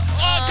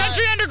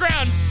 Country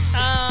Underground.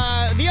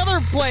 The other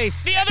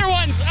place. The other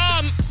ones.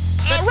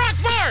 Rock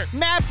Bar.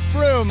 Map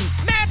Room.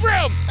 Map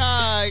Room.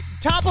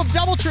 Top of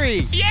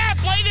Doubletree. Yeah,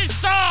 play this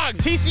song.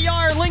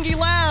 TCR Lingy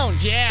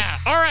Lounge. Yeah.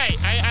 All right.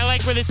 I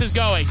like where this is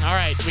going. All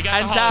right. We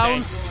got And the holiday.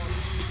 down.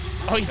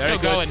 Oh, he's Very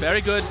still good. going. Very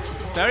good.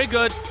 Very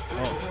good.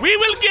 We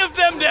will give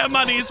them their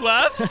money's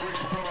worth.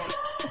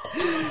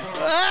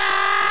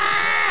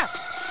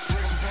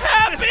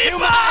 Happy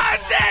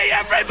birthday,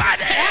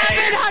 everybody!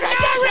 Happy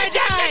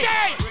non-rejection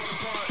day.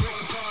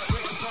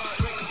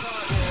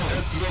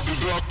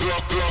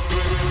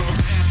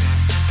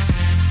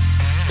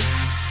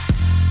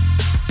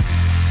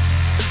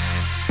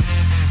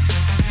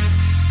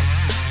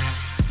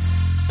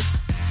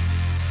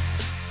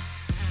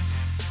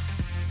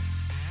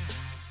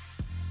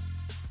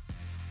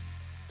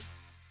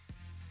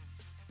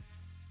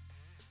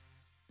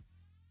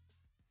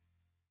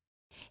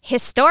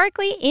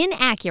 Historically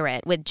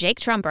Inaccurate with Jake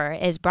Trumper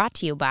is brought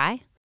to you by...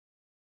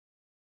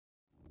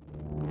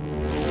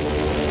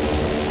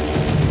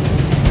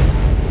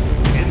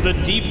 In the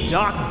deep,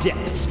 dark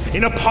depths,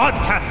 in a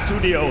podcast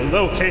studio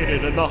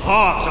located in the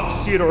heart of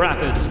Cedar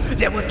Rapids,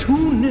 there were 2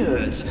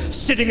 nerds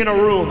sitting in a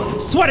room,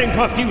 sweating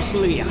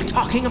profusely,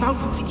 talking about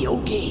video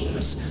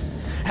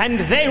games. And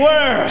they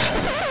were...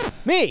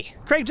 Me,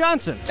 Craig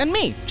Johnson. And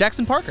me,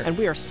 Jackson Parker. And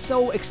we are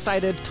so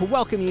excited to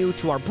welcome you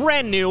to our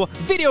brand new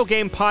video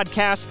game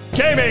podcast,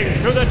 Gaming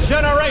Through the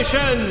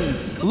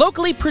Generations!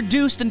 Locally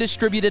produced and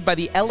distributed by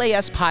the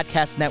LAS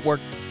Podcast Network,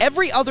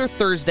 every other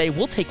Thursday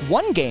we'll take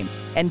one game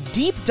and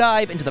deep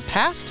dive into the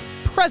past,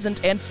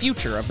 present, and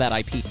future of that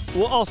IP.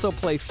 We'll also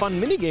play fun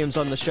mini-games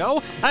on the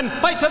show. And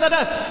fight to the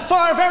death for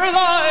our very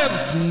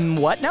lives!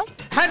 What now?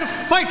 And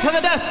fight to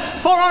the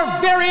death for our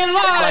very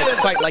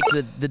lives! Like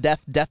the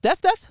death?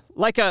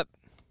 Like a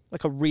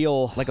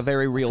real... Like a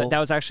very real... That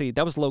was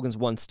Logan's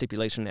one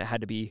stipulation. It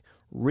had to be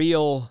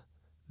real,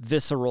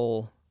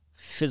 visceral,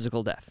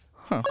 physical death.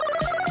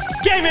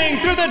 Gaming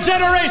Through the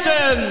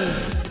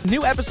Generations!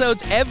 New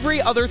episodes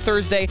every other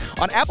Thursday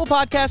on Apple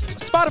Podcasts,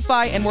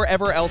 Spotify, and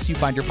wherever else you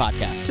find your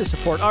podcasts. To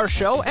support our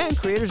show and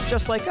creators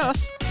just like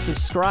us,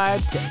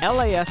 subscribe to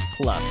LAS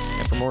Plus.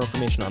 And for more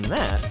information on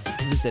that,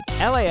 visit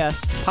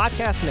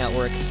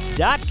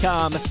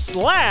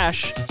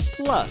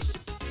laspodcastnetwork.com/plus.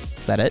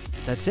 Is that it?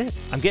 That's it.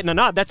 I'm getting a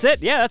nod. That's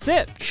it. Yeah, that's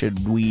it.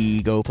 Should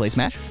we go play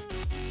Smash?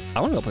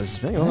 I want to go play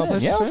Smash. You want to go play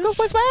Yeah, Smash? let's go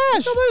play Smash!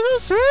 Let's go play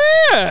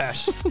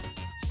Smash!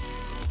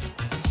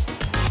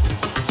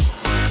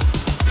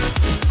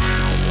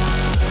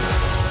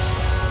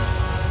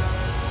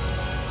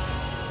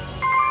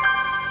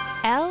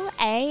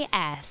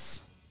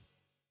 LAS.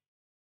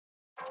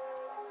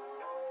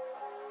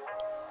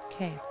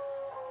 Okay.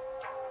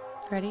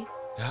 Ready?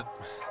 Yeah.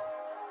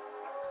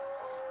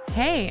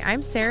 Hey,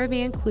 I'm Sarah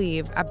Van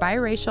Cleve, a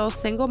biracial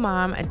single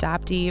mom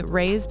adoptee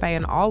raised by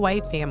an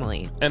all-white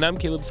family. And I'm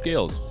Caleb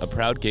Scales, a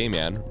proud gay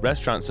man,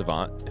 restaurant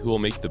savant who will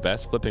make the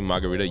best flipping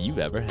margarita you've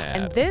ever had.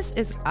 And this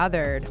is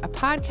Othered, a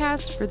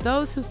podcast for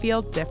those who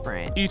feel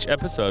different. Each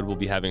episode we'll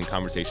be having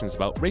conversations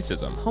about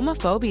racism,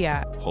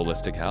 Homophobia,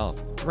 holistic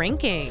health,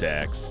 drinking,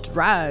 sex,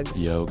 drugs,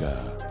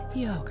 yoga,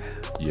 yoga,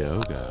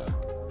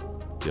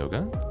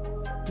 yogurt.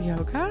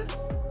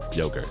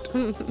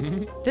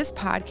 This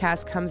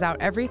podcast comes out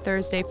every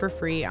Thursday for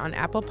free on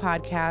Apple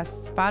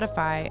Podcasts,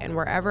 Spotify, and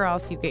wherever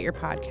else you get your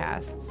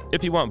podcasts.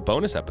 If you want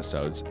bonus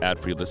episodes,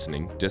 ad-free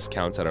listening,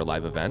 discounts at our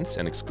live events,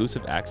 and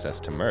exclusive access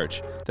to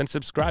merch, then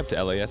subscribe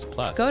to LAS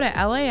Plus. Go to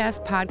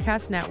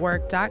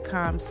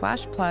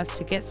laspodcastnetwork.com/plus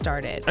to get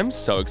started. I'm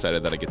so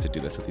excited that I get to do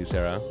this with you,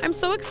 Sarah. I'm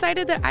so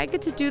excited that I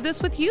get to do this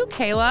with you,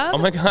 Caleb. Oh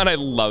my God, I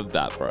love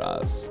that for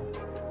us.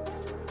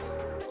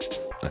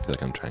 I feel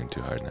like I'm trying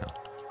too hard now.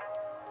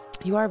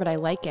 You are, but I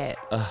like it.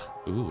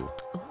 Ooh.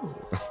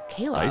 Ooh,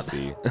 Caleb.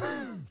 Spicy.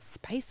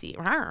 Spicy.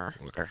 Rawr.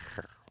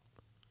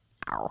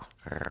 Ow.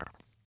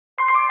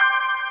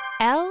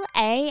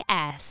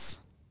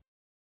 LAS.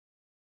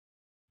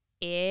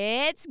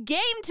 It's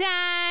game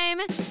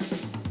time!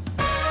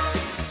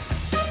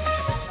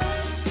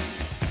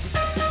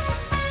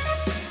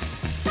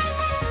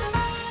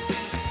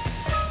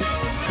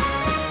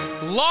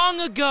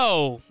 long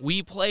ago,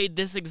 we played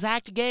this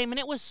exact game, and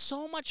it was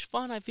so much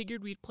fun. I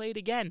figured we'd play it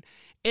again.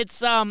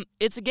 It's a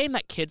game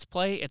that kids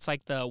play. It's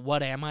like the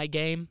What Am I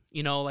game.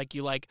 You know, like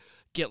you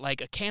get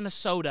like a can of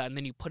soda, and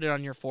then you put it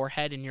on your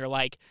forehead, and you're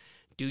like,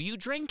 "Do you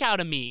drink out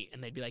of me?"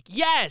 And they'd be like,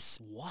 "Yes."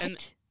 What?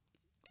 And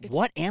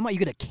what am I? You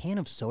get a can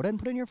of soda and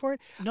put it in your forehead?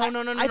 No.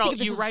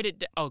 You write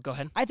it. Oh, go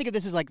ahead. I think of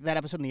this as like that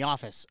episode in The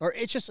Office, or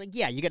it's just like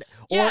you get it,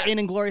 or Yeah. in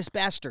Inglourious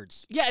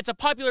Bastards. Yeah, it's a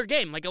popular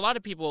game. Like a lot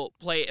of people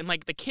play, and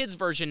like the kids'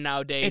 version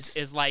nowadays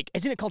is like.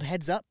 Isn't it called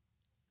Heads Up?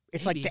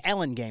 It's Maybe. like the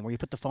Ellen game where you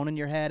put the phone in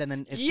your head and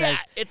then it Yeah,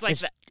 says it's like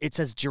that. it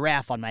says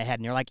giraffe on my head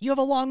and you're like, you have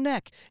a long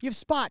neck, you have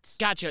spots.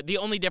 Gotcha. The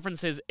only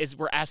difference is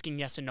we're asking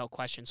yes and no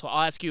questions. So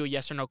I'll ask you a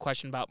yes or no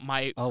question about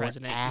my Oh, we're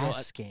president. You'll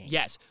asking.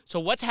 yes.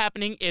 So what's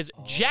happening is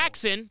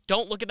Jackson,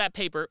 don't look at that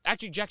paper.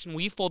 Actually, Jackson,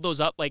 will you fold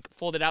those up, like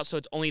fold it out so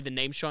it's only the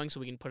name showing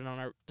so we can put it on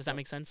our. Does that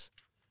make sense?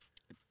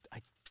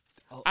 I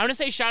want to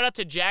say shout out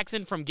to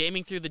Jackson from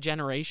Gaming Through the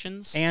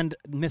Generations And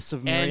Myths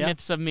of Myria. and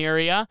Myths of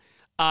Myria.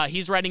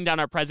 He's writing down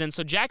our presidents.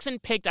 So Jackson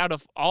picked out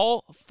of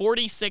all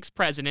 46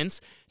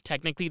 presidents.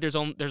 Technically, there's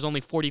only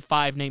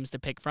 45 names to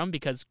pick from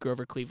because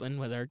Grover Cleveland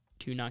was our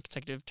 2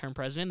 non-consecutive term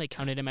president. They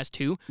counted him as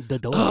 2. The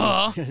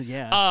door.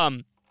 Yeah.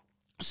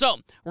 So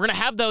we're gonna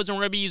have those, and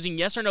we're gonna be using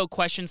yes or no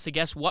questions to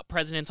guess what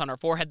presidents on our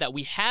forehead that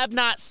we have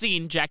not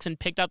seen. Jackson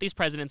picked out these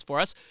presidents for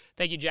us.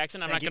 Thank you,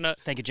 Jackson.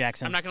 Thank you,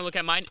 Jackson. I'm not gonna look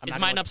at mine. I'm Is not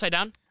mine gonna look- upside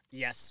down?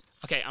 Yes.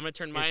 Okay, I'm gonna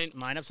turn mine. Is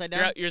mine upside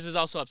down? Yours is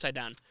also upside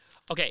down.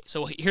 Okay,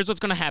 so here's what's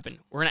gonna happen.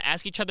 We're gonna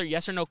ask each other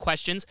yes or no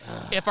questions.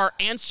 If our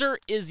answer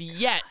is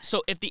yes,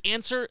 so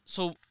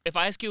if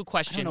I ask you a I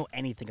question, don't know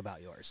anything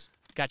about yours.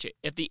 gotcha.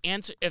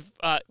 If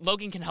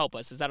Logan can help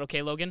us, is that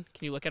okay, Logan?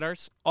 Can you look at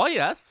ours? Oh,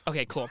 yes.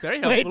 Okay, cool. Very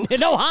helpful. Wait,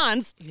 no,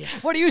 Hans. Yeah.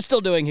 What are you still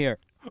doing here?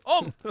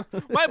 Oh,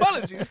 my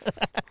apologies.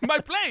 My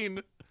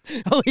plane.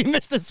 Oh, he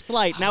missed his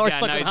flight. Now we're Yeah,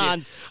 stuck now with he's here.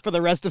 Hans for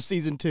the rest of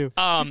season 2.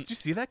 Did you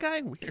see that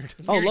guy? Weird.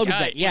 Oh, Weird Logan's guy.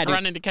 back. Yeah, He's dude.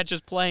 running to catch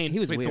his plane. He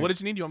was Wait, weird. so what did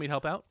you need? You want me to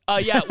help out?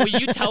 Yeah, will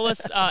you tell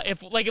us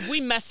if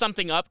we mess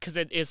something up, because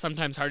it is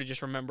sometimes hard to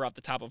just remember off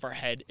the top of our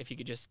head, if you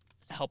could just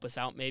help us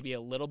out maybe a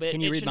little bit. Can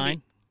you It read shouldn't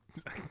mine?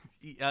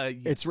 be-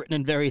 It's written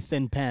in very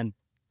thin pen.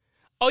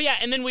 Oh, yeah,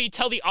 and then will you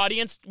tell the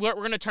audience, we're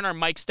going to turn our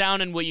mics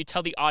down, and will you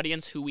tell the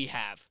audience who we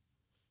have?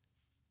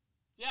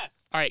 Yes.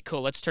 All right,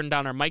 cool. Let's turn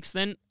down our mics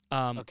then.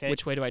 Okay.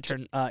 Which way do I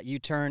turn?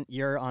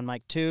 You're on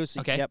mic 2.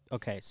 So Okay. Yep.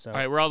 Okay. So All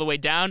right, we're all the way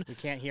down. we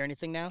can't hear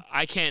anything now.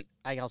 I can't.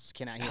 I also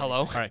cannot hear. Hello?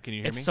 anything. All right, can you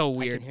hear It's me? so I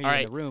weird. can hear All you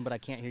right, in the room, but I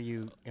can't hear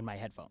you in my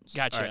headphones.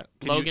 gotcha. All right,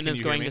 can you- Logan can is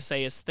you hear going me? to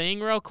say his thing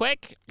real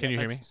quick. Can you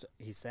hear me? So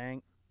he's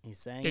saying.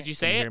 Did you it.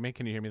 say Can you it? hear me?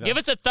 Can you hear me, though? Give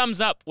us a thumbs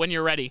up when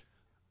you're ready.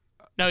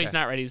 No, he's Okay.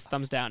 not ready. He's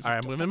thumbs down. All right,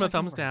 I'm Just giving him stop a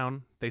talking thumbs over him.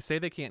 down. They say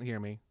they can't hear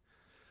me.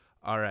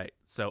 All right,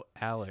 so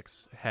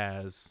Alex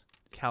has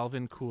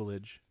Calvin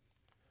Coolidge,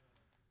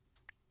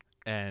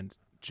 and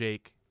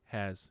Jake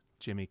has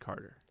Jimmy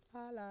Carter.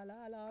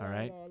 All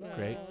right,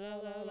 great.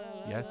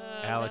 Yes,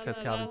 Alex has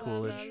Calvin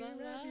Coolidge.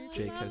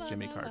 Jake has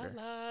Jimmy Carter.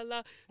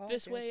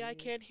 This way I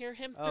can't hear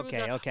him. Through Okay.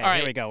 the... Okay. All right.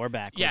 Here we go. We're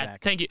back. Yeah, We're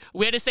back. thank you.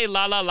 We had to say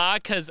la la la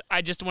because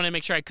I just want to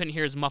make sure I couldn't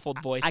hear his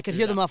muffled voice. I could through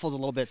hear the muffles a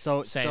little bit,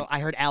 so Same. I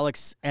heard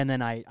Alex, and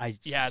then I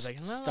Yeah, I was like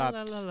la,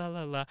 stopped. la, la, la,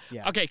 la, la.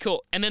 Yeah. Okay,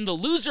 cool. And then the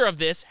loser of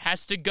this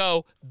has to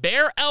go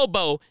bare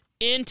elbow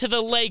into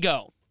the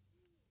Lego.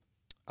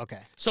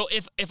 Okay. So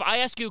if I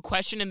ask you a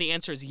question and the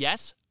answer is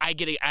yes, I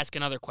get to ask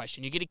another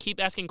question. You get to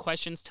keep asking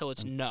questions till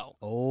it's no.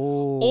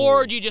 Oh.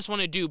 Or do you just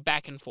want to do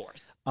back and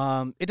forth?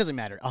 It doesn't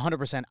matter.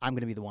 100%. I'm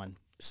gonna be the one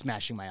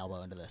smashing my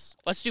elbow into this.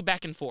 Let's do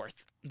back and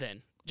forth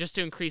then, just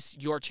to increase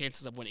your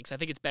chances of winning. Because I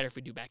think it's better if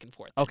we do back and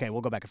forth. Okay,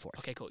 we'll go back and forth.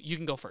 Okay, cool. You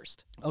can go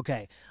first.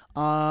 Okay.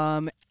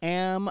 Am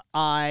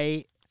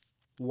I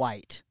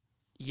white?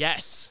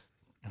 Yes.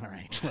 All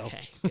right. Well,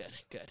 Okay.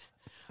 Good.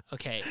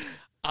 Okay.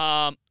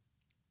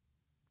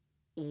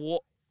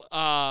 Would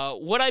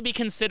I be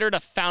considered a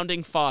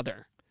founding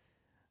father?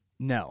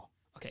 no.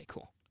 Okay,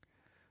 cool.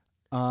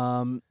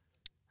 Am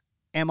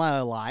I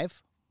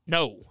alive?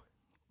 No.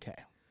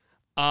 Okay.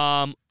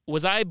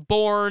 Was I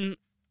born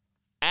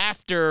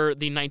after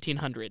the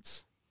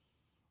 1900s?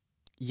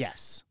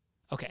 Yes.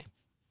 Okay.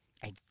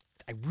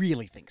 I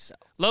really think so.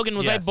 Logan,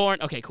 was I Yes. born?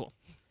 Okay, cool.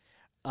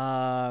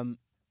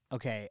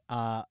 Okay.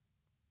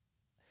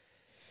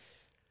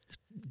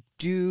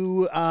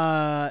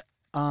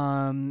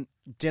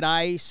 Did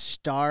I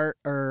start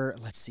or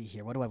let's see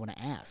here. What do I want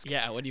to ask?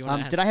 Yeah, what do you want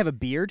to ask? Did I have a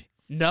beard?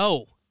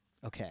 No.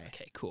 Okay.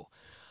 Okay, cool.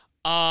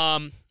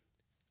 Am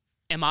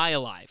I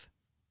alive?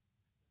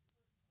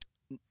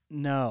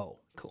 No.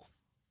 Cool.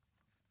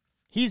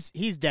 He's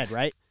dead,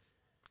 right?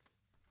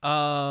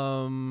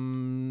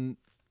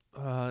 No,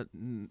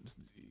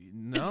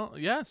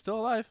 yeah, still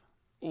alive.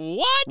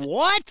 What?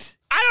 What?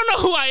 I don't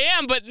know who I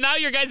am, but now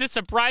your guys'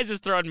 surprise is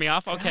throwing me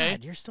off. Okay.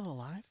 God, you're still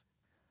alive?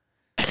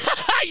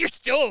 You're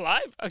still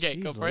alive? Okay,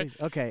 go Jeez for it. Louise.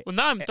 Okay. Well,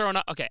 now I'm throwing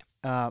up. Okay,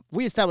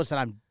 We established that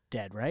I'm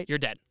dead, right? you're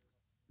dead.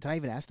 Did I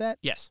even ask that?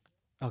 Yes.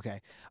 Okay.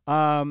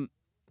 I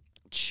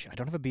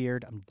don't have a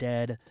beard. I'm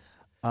dead.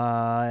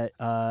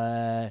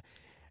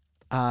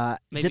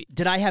 Maybe-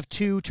 Did I have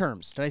 2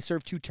 terms? Did I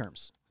serve 2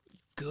 terms?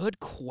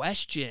 Good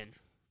question.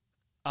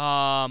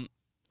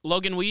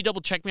 Logan, will you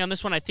double check me on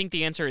this one? I think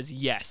the answer is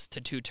yes to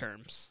 2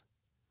 terms.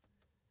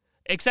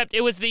 Except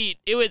he was in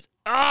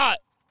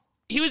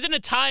a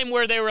time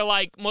where they were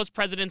like most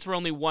presidents were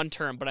only 1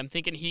 term, but I'm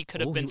thinking he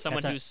could have been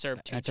someone who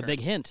served 2 terms. That's a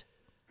big hint.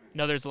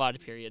 No, there's a lot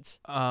of periods.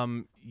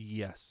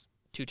 Yes.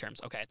 2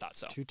 terms. Okay, I thought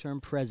so.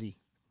 2-term prezi.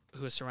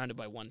 Who was surrounded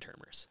by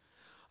 1-termers.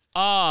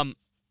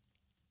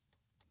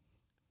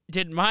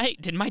 Did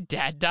my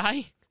dad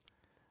die?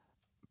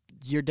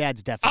 Your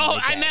dad's definitely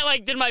dead. I meant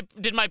like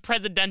did my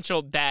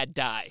presidential dad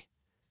die?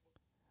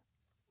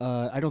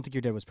 I don't think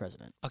your dad was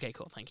president. Okay,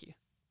 cool. Thank you.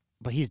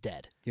 But he's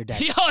dead. Your dad.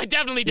 Oh,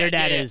 definitely dead. Your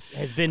dad yeah.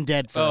 has been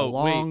dead for a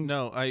long. Wait,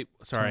 no.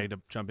 Sorry to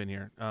jump in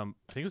here. I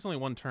think it was only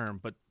 1 term,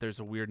 but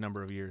there's a weird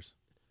number of years.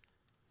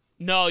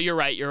 No, you're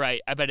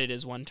right. I bet it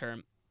is 1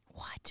 term.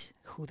 What?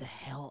 Who the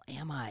hell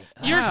am I?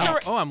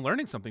 I'm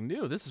learning something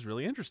new. This is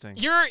really interesting.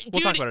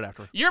 We'll talk about it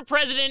after. Your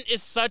president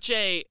is such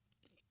a.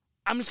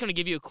 I'm just going to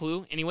give you a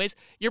clue anyways.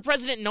 Your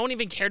president, no one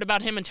even cared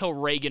about him until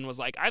Reagan was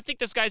like, I think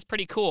this guy's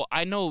pretty cool.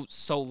 I know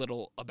so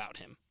little about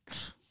him.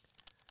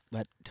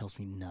 That tells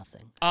me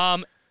nothing.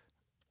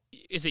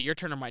 Is it your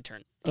turn or my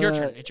turn? Your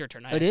turn. It's your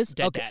turn. It is?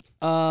 Dead okay.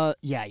 dad.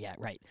 Yeah,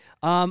 right.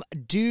 Am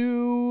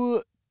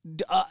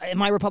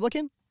I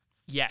Republican?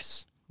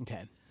 Yes.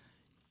 Okay.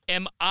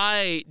 Am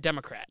I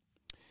Democrat?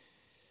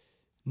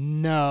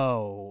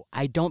 No,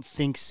 I don't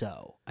think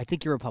so. I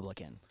think you're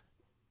Republican.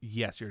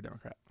 Yes, you're a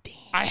Democrat. Damn.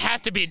 I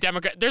have to be a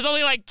Democrat. There's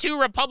only like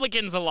 2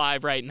 Republicans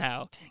alive right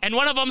now, and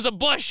one of them's a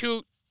Bush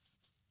whose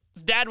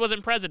dad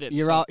wasn't president.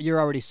 You're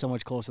already so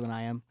much closer than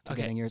I am to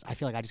Okay. getting yours. I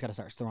feel like I just got to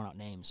start throwing out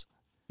names.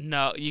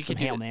 No, you Some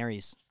can do Hail it.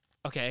 Marys.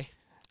 Okay.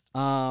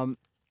 All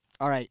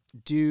right.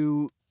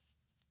 A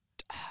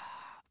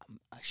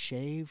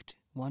shaved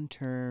 1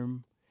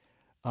 term.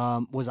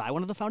 Was I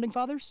one of the founding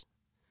fathers?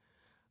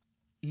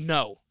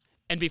 No.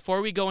 And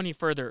before we go any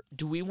further,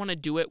 do we want to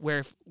do it where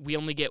if we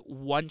only get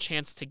 1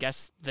 chance to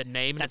guess the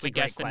name, and That's if we a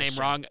great guess the name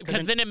question. wrong,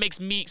 because then it makes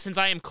me, since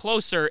I am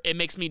closer, it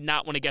makes me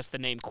not want to guess the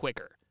name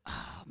quicker.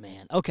 Oh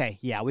man. Okay.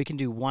 Yeah, we can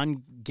do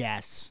 1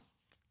 guess.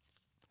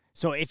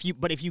 So if you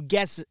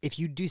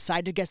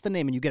decide to guess the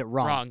name and you get it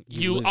wrong,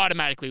 you lose.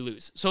 automatically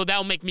lose. So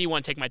that'll make me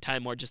want to take my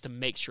time more just to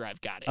make sure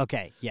I've got it.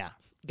 Okay. Yeah.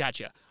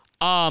 Gotcha.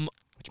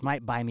 Which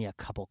might buy me a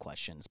couple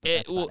questions, but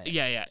that's about it.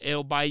 Yeah.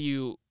 It'll buy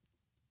you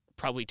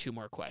probably 2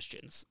 more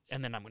questions,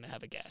 and then I'm going to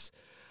have a guess.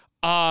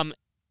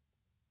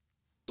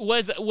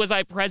 Was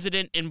I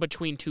president in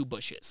between 2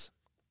 Bushes?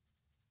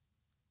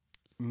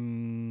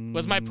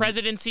 Was my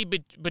presidency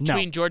between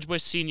No. George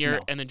Bush Sr. No.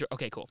 and then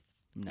okay, cool.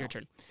 No. Your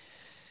turn.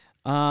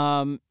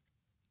 I'm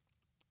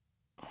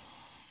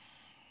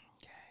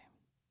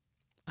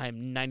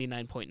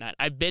 99.9.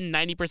 I've been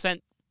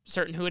 90%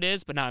 certain who it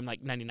is, but now I'm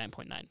like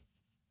 99.9.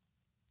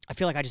 I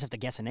feel like I just have to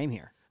guess a name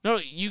here. No,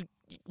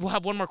 we'll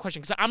have 1 more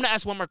question because I'm going to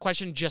ask 1 more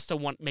question just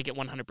to make it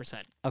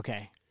 100%.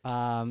 Okay.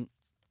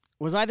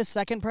 Was I the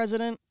 2nd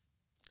president?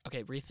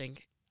 Okay, rethink.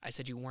 I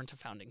said you weren't a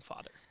founding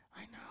father.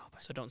 I know,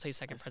 but So don't say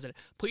 2nd president.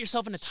 Put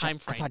yourself in a time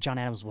frame. I thought John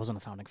Adams wasn't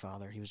a founding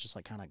father. He was just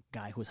like kind of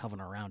guy who was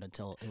hovering around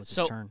until it was his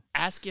So turn.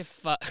 ask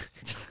if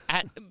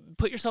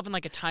put yourself in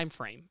like a time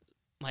frame,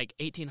 like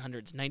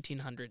 1800s,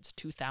 1900s,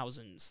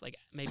 2000s. Like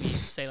maybe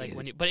say like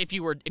when you. But if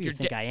you're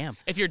think I am?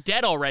 if you're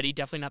dead already,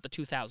 definitely not the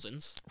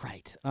 2000s.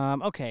 Right.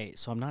 Okay,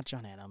 so I'm not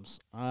John Adams.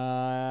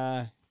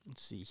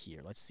 Let's see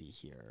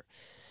here.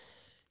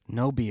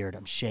 No beard.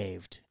 I'm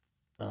shaved.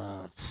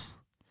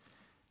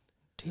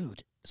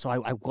 Dude. So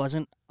I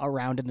wasn't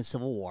around in the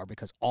Civil War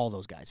because all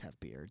those guys have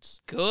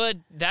beards.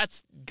 Good.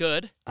 That's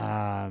good.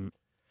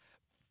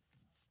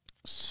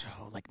 So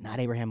like not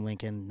Abraham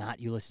Lincoln, not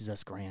Ulysses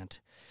S.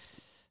 Grant.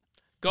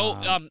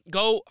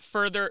 Go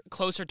further,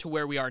 closer to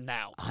where we are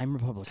now. I'm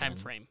Republican. Time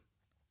frame.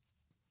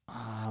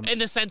 In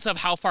the sense of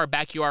how far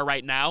back you are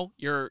right now,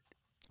 I'm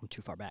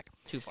too far back.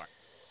 Too far.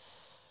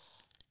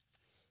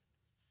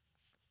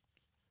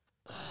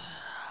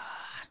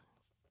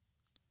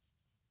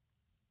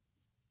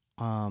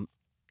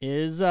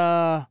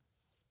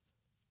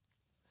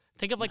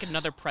 Think of like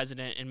another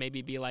president and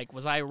maybe be like,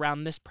 was I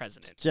around this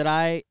president? Did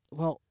I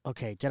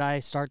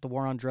start the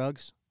war on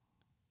drugs?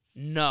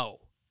 No.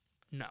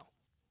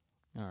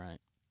 All right.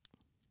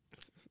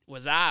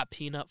 Was I a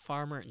peanut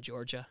farmer in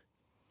Georgia?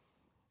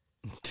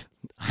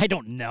 I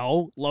don't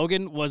know.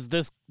 Logan, was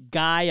this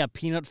guy a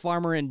peanut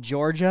farmer in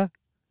Georgia?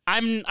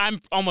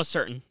 I'm almost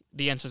certain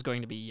the answer is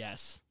going to be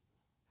yes.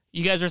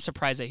 You guys are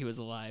surprised that he was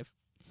alive.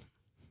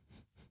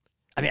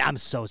 I mean, I'm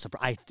so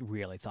surprised. I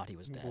really thought he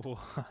was dead. What?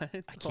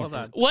 Hold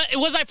on. What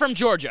was I from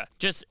Georgia?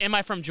 Just am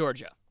I from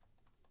Georgia?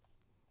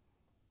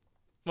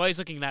 While he's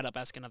looking that up,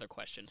 ask another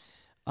question.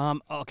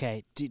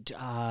 Okay.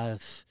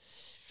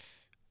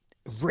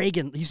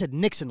 Reagan. You said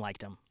Nixon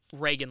liked him.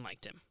 Reagan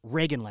liked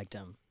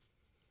him.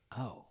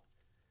 Oh.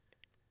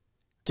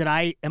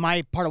 Am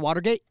I part of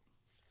Watergate?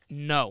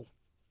 No.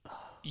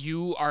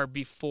 You are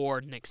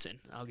before Nixon.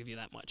 I'll give you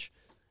that much.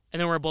 And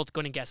then we're both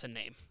going to guess a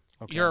name.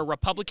 Okay. You're a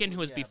Republican who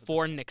was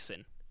before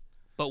Nixon,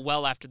 but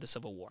well after the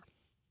Civil War.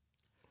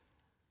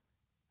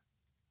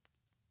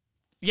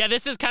 Yeah,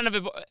 this is kind of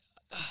a.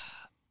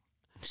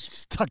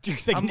 Stuck your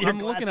thing I'm into your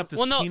looking up glasses. this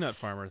Well, no. peanut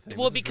farmer thing.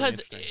 Well, This is really because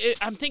interesting.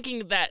 I'm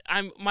thinking that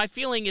my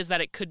feeling is that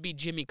it could be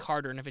Jimmy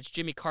Carter, and if it's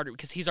Jimmy Carter,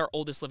 because he's our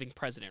oldest living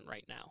president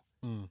right now,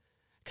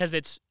 because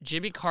it's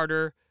Jimmy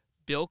Carter,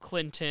 Bill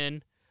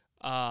Clinton,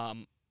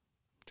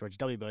 George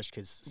W. Bush,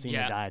 because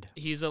Senior died.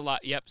 He's alive.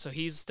 Yep, so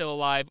he's still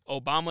alive.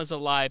 Obama's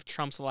alive.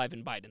 Trump's alive,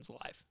 and Biden's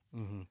alive.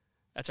 Mm-hmm.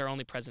 That's our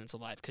only president's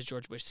alive because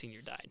George Bush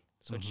Senior died.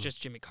 So it's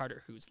just Jimmy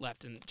Carter who's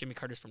left, and Jimmy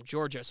Carter's from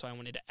Georgia. So I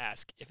wanted to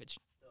ask if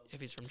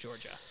he's from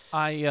Georgia.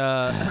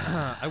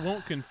 I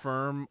won't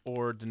confirm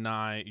or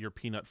deny your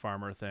peanut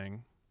farmer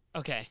thing.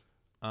 Okay.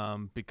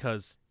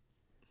 Because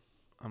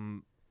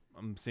I'm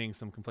seeing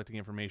some conflicting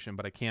information,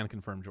 but I can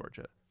confirm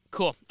Georgia.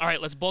 Cool. All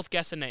right, let's both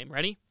guess a name.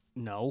 Ready?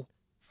 No.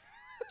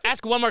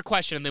 Ask one more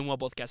question, and then we'll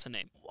both guess a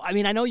name. I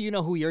mean, I know you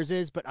know who yours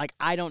is, but like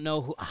I don't know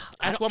who.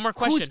 Ask one more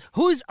question.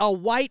 Who's a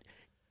white,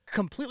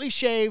 completely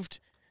shaved?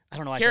 I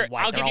don't know. Here, I said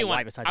white. I'll They're give all you white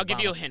one. besides I'll give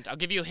you a Obama. hint. I'll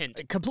give you a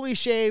hint. Completely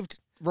shaved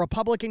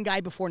Republican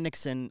guy before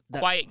Nixon.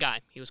 Quiet guy.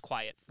 He was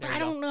quiet. There I you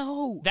go. don't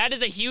know. That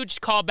is a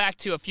huge callback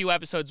to a few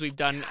episodes we've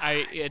done.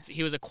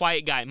 He was a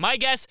quiet guy. My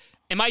guess,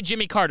 am I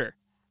Jimmy Carter?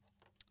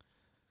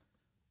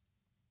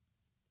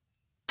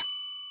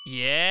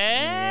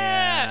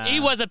 Yeah. He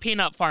was a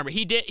peanut farmer.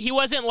 He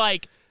wasn't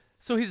like,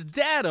 So his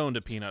dad owned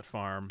a peanut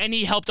farm. and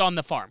he helped on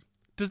the farm.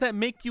 Does that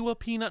make you a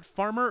peanut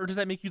farmer, or does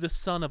that make you the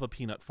son of a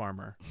peanut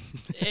farmer?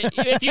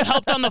 If you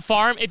helped on the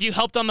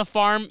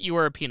farm, you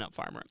were a peanut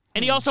farmer.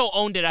 And he also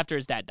owned it after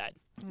his dad died.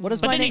 What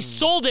is But my then name? he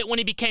sold it when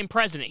he became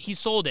president. He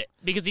sold it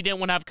because he didn't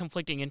want to have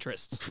conflicting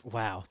interests.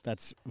 Wow,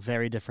 that's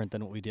very different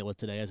than what we deal with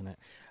today, isn't it?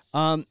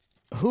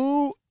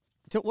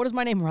 What does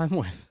my name rhyme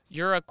with?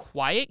 You're a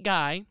quiet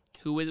guy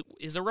who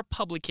is a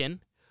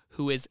Republican,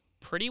 who is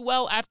pretty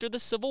well after the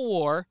Civil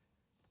War.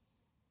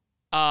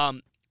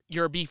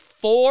 You're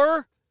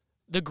before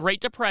the Great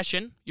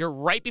Depression. You're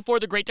right before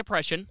the Great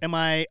Depression. Am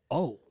I?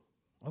 Oh,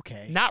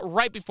 okay. Not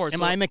right before.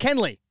 Am I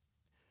McKinley?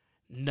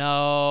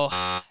 No.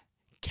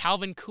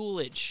 Calvin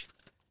Coolidge.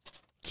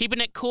 Keeping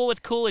it cool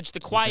with Coolidge, the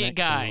quiet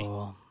guy.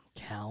 Cool.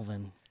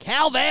 Calvin!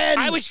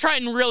 I was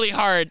trying really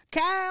hard.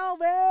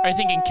 Calvin! Are you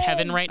thinking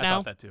Kevin right I now?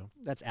 thought that too.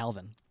 That's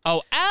Alvin.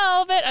 Oh,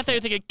 Alvin. I thought you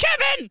were thinking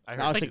Kevin. I I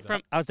heard was,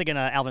 like thinking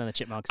Alvin and the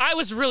Chipmunks. I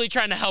was really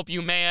trying to help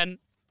you, man.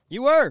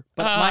 You were,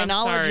 but my I'm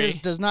knowledge sorry.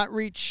 does not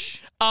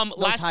reach.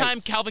 Last time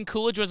heights. Calvin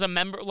Coolidge was a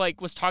member,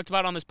 was talked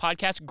about on this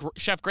podcast.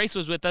 Chef Grace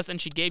was with us,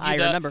 and she gave you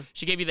remember.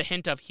 She gave you the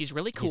hint of he's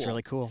really cool. He's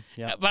really cool.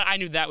 Yeah. But I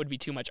knew that would be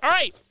too much. All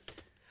right,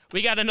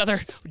 we got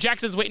another.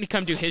 Jackson's waiting to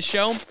come do his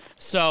show,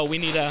 so we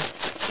need a.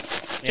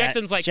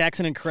 Jackson's like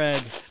Jackson and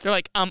Craig. they're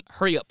like,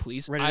 hurry up,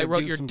 please. Ready I to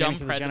wrote do your some dumb Getting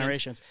Through the presidents.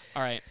 Generations.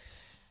 All right.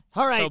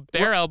 All right. So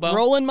bare elbow.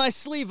 Rolling my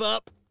sleeve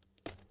up.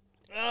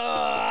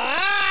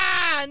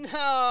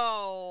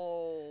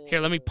 No. Here,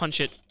 let me punch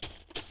it.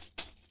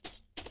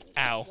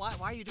 Ow. Why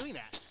are you doing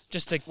that?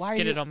 Just to Why are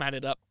get you- it all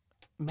matted up.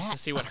 Matt. To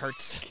see what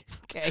hurts.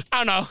 Okay. I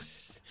don't know.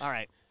 All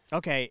right.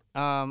 Okay.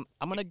 I'm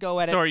gonna go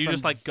at it. So are you from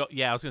just like go?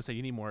 Yeah, I was gonna say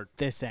you need more.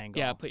 this angle?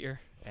 Yeah, put your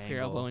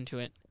elbow Angle. into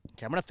it.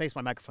 Okay. I'm gonna face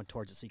my microphone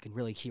towards it so you can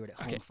really hear it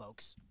at Okay. home,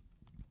 folks.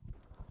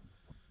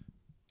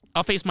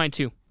 I'll face mine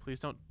too. Please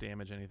don't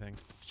damage anything.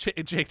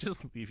 Jake,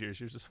 just leave yours.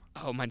 You're just.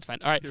 Oh, mine's fine.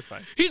 All right. You're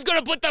fine. He's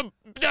gonna put the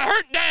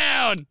hurt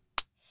down.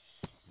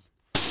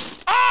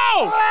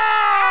 Oh!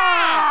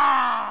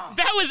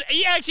 That was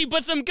he actually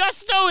put some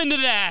gusto into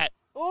that.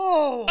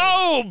 Oh.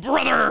 Oh,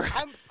 brother.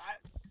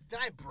 Did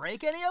I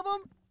break any of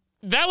them?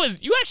 That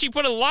was you actually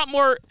put a lot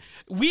more.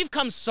 We've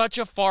come such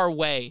a far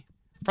way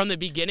from the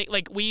beginning.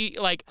 Like we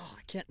like. Oh,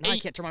 I can't. Now I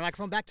can't turn my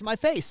microphone back to my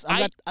face.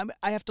 I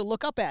have to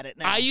look up at it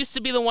now. I used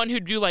to be the one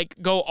who'd do like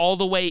go all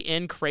the way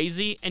in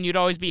crazy, and you'd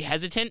always be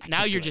hesitant.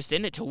 Now you're just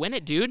in it to win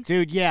it, dude.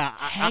 Dude, yeah.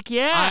 Heck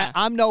yeah.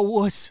 I'm no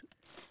wuss.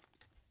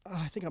 Oh,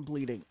 I think I'm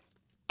bleeding.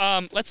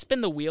 Let's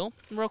spin the wheel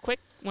real quick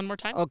one more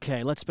time.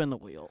 Okay, let's spin the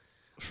wheel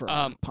for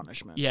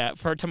punishment. Yeah,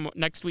 for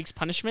next week's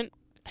punishment.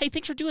 Hey,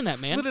 thanks for doing that,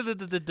 man. Wait,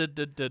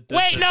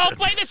 Wait, no,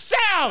 play the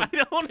sound.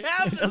 I don't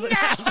have this.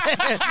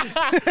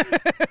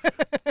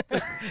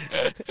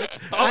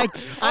 Oh, wait.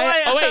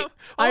 I Alex,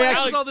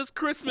 actually all this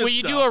Christmas will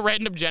you do stuff. a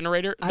random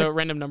generator, the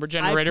random number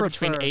generator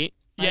between prefer- 8?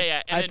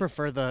 Yeah. And I then,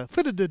 prefer the.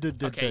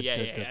 Okay,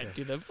 yeah.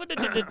 Do the.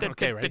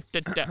 Okay, ready?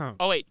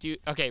 Oh wait,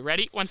 okay,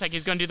 ready? 1 second.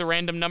 He's gonna do the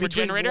random number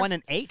Between generator. 1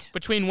 and 8.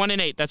 Between 1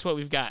 and 8. That's what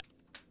we've got.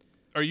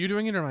 Are you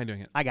doing it or am I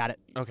doing it? I got it.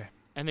 Okay,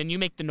 And then you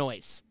make the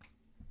noise.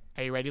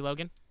 Are you ready,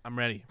 Logan? I'm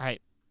ready. All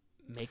right.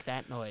 Make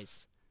that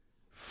noise.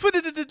 All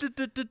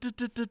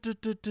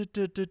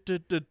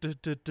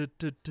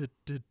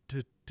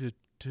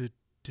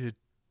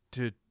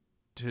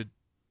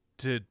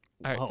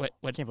right. Whoa, What?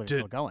 I can't believe it's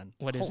still going.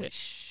 what is Holy it?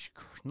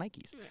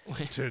 Nikes.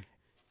 What?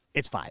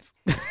 It's 5.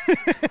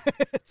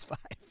 It's 5.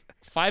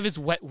 5 is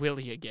Wet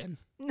Willie again.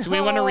 Do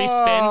we want to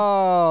respin?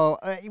 Oh,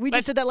 we Let's-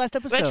 just did that last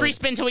episode. Let's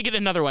respin until we get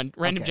another one.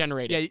 Random Okay.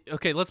 generator. Yeah.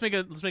 Okay. Let's make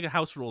a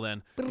house rule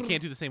then. We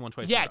can't do the same one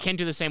twice. in a Yeah, row. can't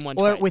do the same one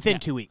Or twice. within Yeah.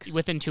 2 weeks.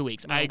 Within 2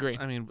 weeks. I agree.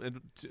 I mean,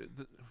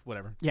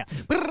 whatever. Yeah.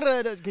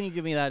 Can you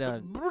give me that?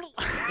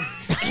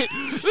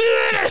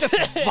 Just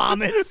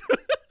vomits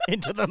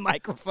into the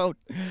microphone.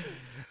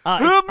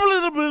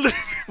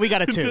 We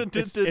got a 2.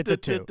 It's a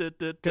 2.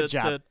 Good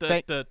job.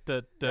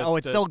 Oh,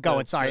 it's still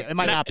going. Sorry, it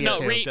might not be a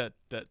 2.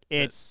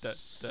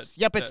 It's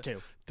yep, it's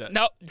 2.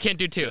 No, can't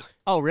do 2.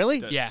 Oh,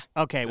 really? Yeah.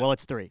 Okay, well,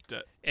 it's 3.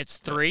 It's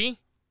 3?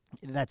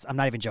 I'm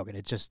not even joking.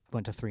 It just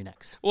went to 3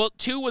 next. Well,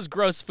 2 was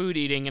gross food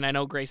eating, and I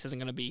know Grace isn't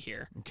going to be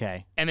here.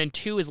 Okay. And then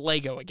 2 is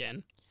Lego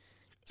again.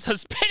 So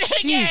spin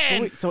it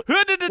again!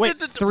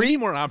 Wait, 3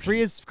 more options.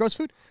 3 is gross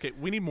food? Okay,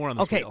 we need more on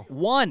this wheel.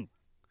 1.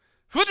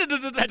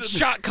 That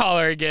shot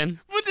collar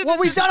again. Well,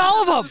 we've done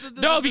all of them.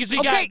 No, because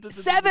we got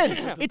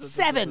 7. It's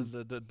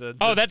 7.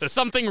 Oh, that's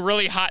something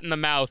really hot in the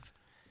mouth.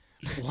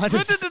 What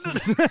is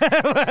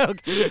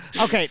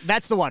Okay,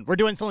 that's the one. We're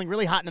doing something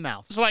really hot in the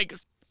mouth. It's like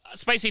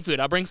spicy food.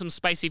 I'll bring some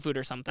spicy food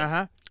or something.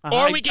 Uh-huh.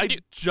 Or we can do. I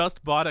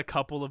just bought a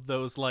couple of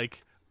those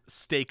like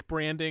steak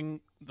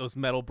branding, those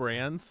metal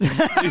brands.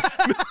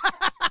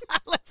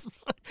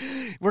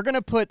 We're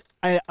gonna put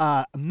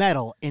a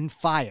metal in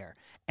fire,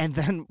 and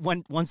then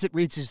once it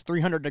reaches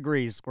 300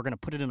 degrees, we're gonna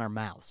put it in our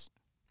mouths.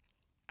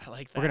 I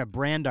like that. We're gonna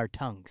brand our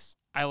tongues.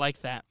 I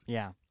like that.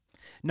 Yeah.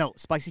 No,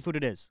 spicy food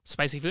it is.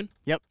 Spicy food?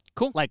 Yep.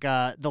 Cool. Like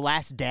the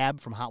last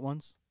dab from Hot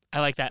Ones. I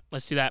like that.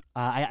 Let's do that.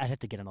 I'd have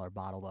to get another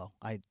bottle though.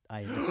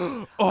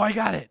 Oh, I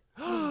got it.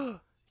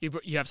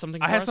 You have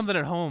something? I have us? something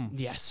at home.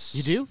 Yes.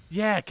 You do?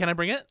 Yeah. Can I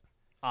bring it?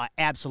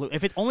 Absolutely.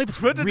 If it's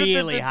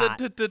really hot.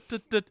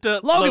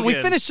 Logan, we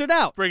finished it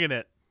out. Bringing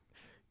it.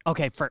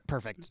 Okay,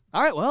 perfect.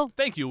 All right, well.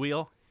 Thank you,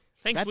 Wheel.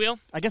 Thanks, Wheel.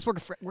 I guess we're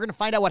gonna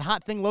find out what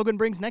hot thing Logan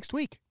brings next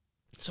week.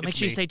 So make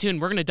sure you stay tuned.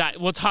 We're gonna die.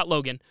 Well, it's hot,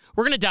 Logan.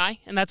 We're gonna die,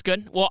 and that's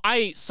good. Well,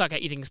 I suck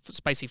at eating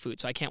spicy food,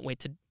 so I can't wait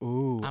to.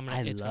 Ooh, I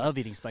love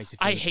eating spicy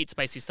food. I hate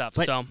spicy stuff.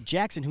 But so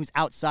Jackson, who's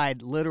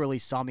outside, literally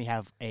saw me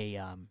have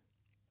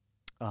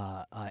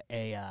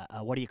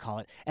what do you call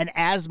it? An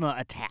asthma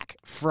attack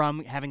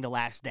from having the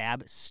last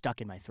dab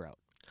stuck in my throat.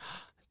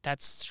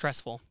 That's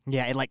stressful.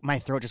 Yeah, and like my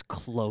throat just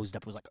closed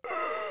up. It was like,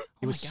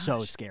 it was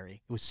so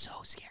scary. It was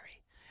so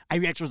scary. I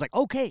actually was like,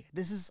 okay,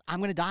 I'm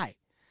gonna die,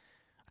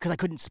 because I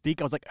couldn't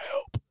speak. I was like,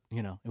 help.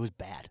 It was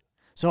bad.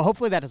 So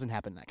hopefully that doesn't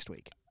happen next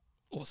week.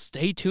 Well,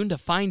 stay tuned to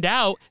find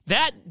out.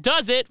 That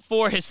does it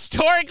for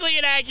Historically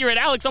Inaccurate.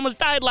 Alex almost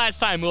died last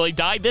time. Will he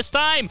die this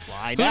time?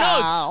 Why Who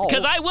now? knows?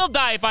 Because I will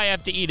die if I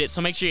have to eat it.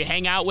 So make sure you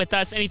hang out with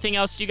us. Anything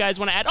else you guys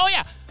want to add? Oh,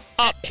 yeah.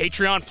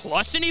 Patreon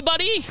Plus,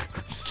 anybody?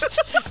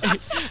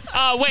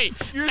 Wait.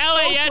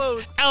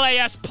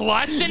 LAS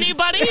Plus,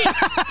 anybody?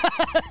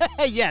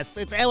 Yes,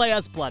 it's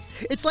LAS Plus.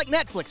 It's like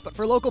Netflix, but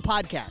for local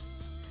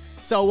podcasts.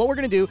 So what we're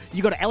going to do,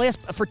 you go to LAS,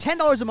 for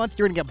 $10 a month,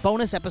 you're going to get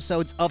bonus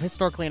episodes of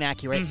Historically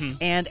Inaccurate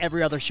and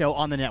every other show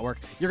on the network.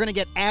 You're going to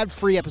get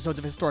ad-free episodes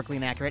of Historically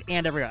Inaccurate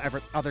and every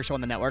other show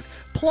on the network,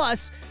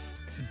 plus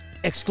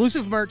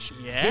exclusive merch,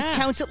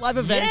 discounts at live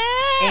events,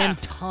 and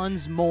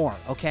tons more,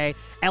 okay?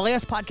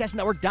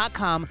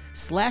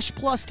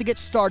 LASPodcastNetwork.com/plus to get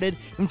started.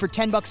 And for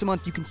 $10 a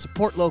month, you can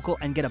support local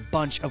and get a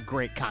bunch of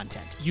great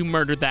content. You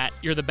murdered that.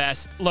 You're the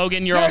best.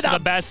 Logan, you're also the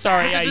best.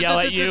 Sorry I yell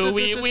at you.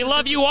 We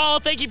love you all.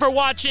 Thank you for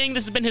watching.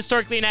 This has been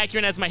Historically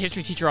Inaccurate. As my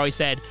history teacher always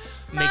said,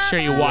 make sure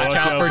you watch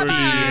out for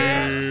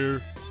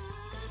deer.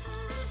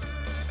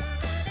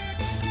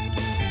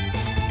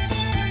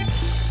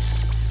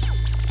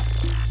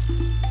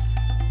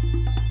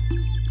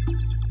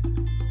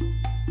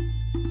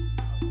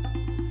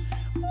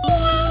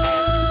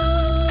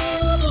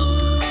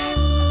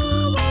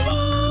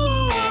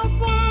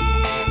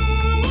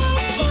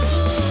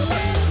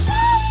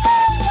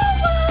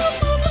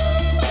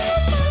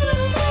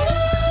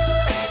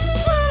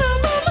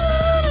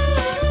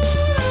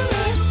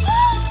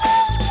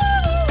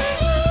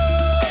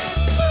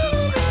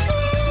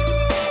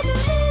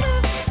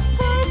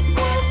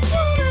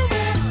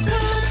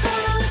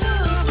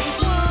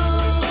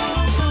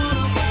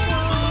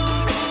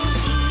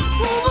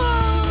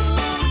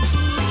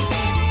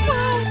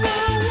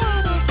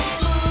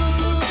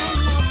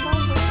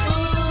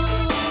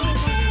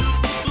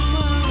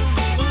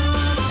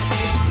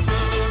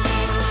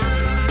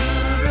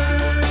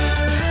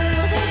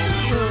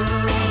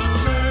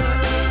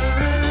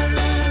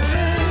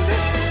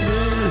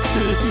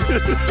 Ha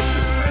ha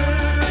ha!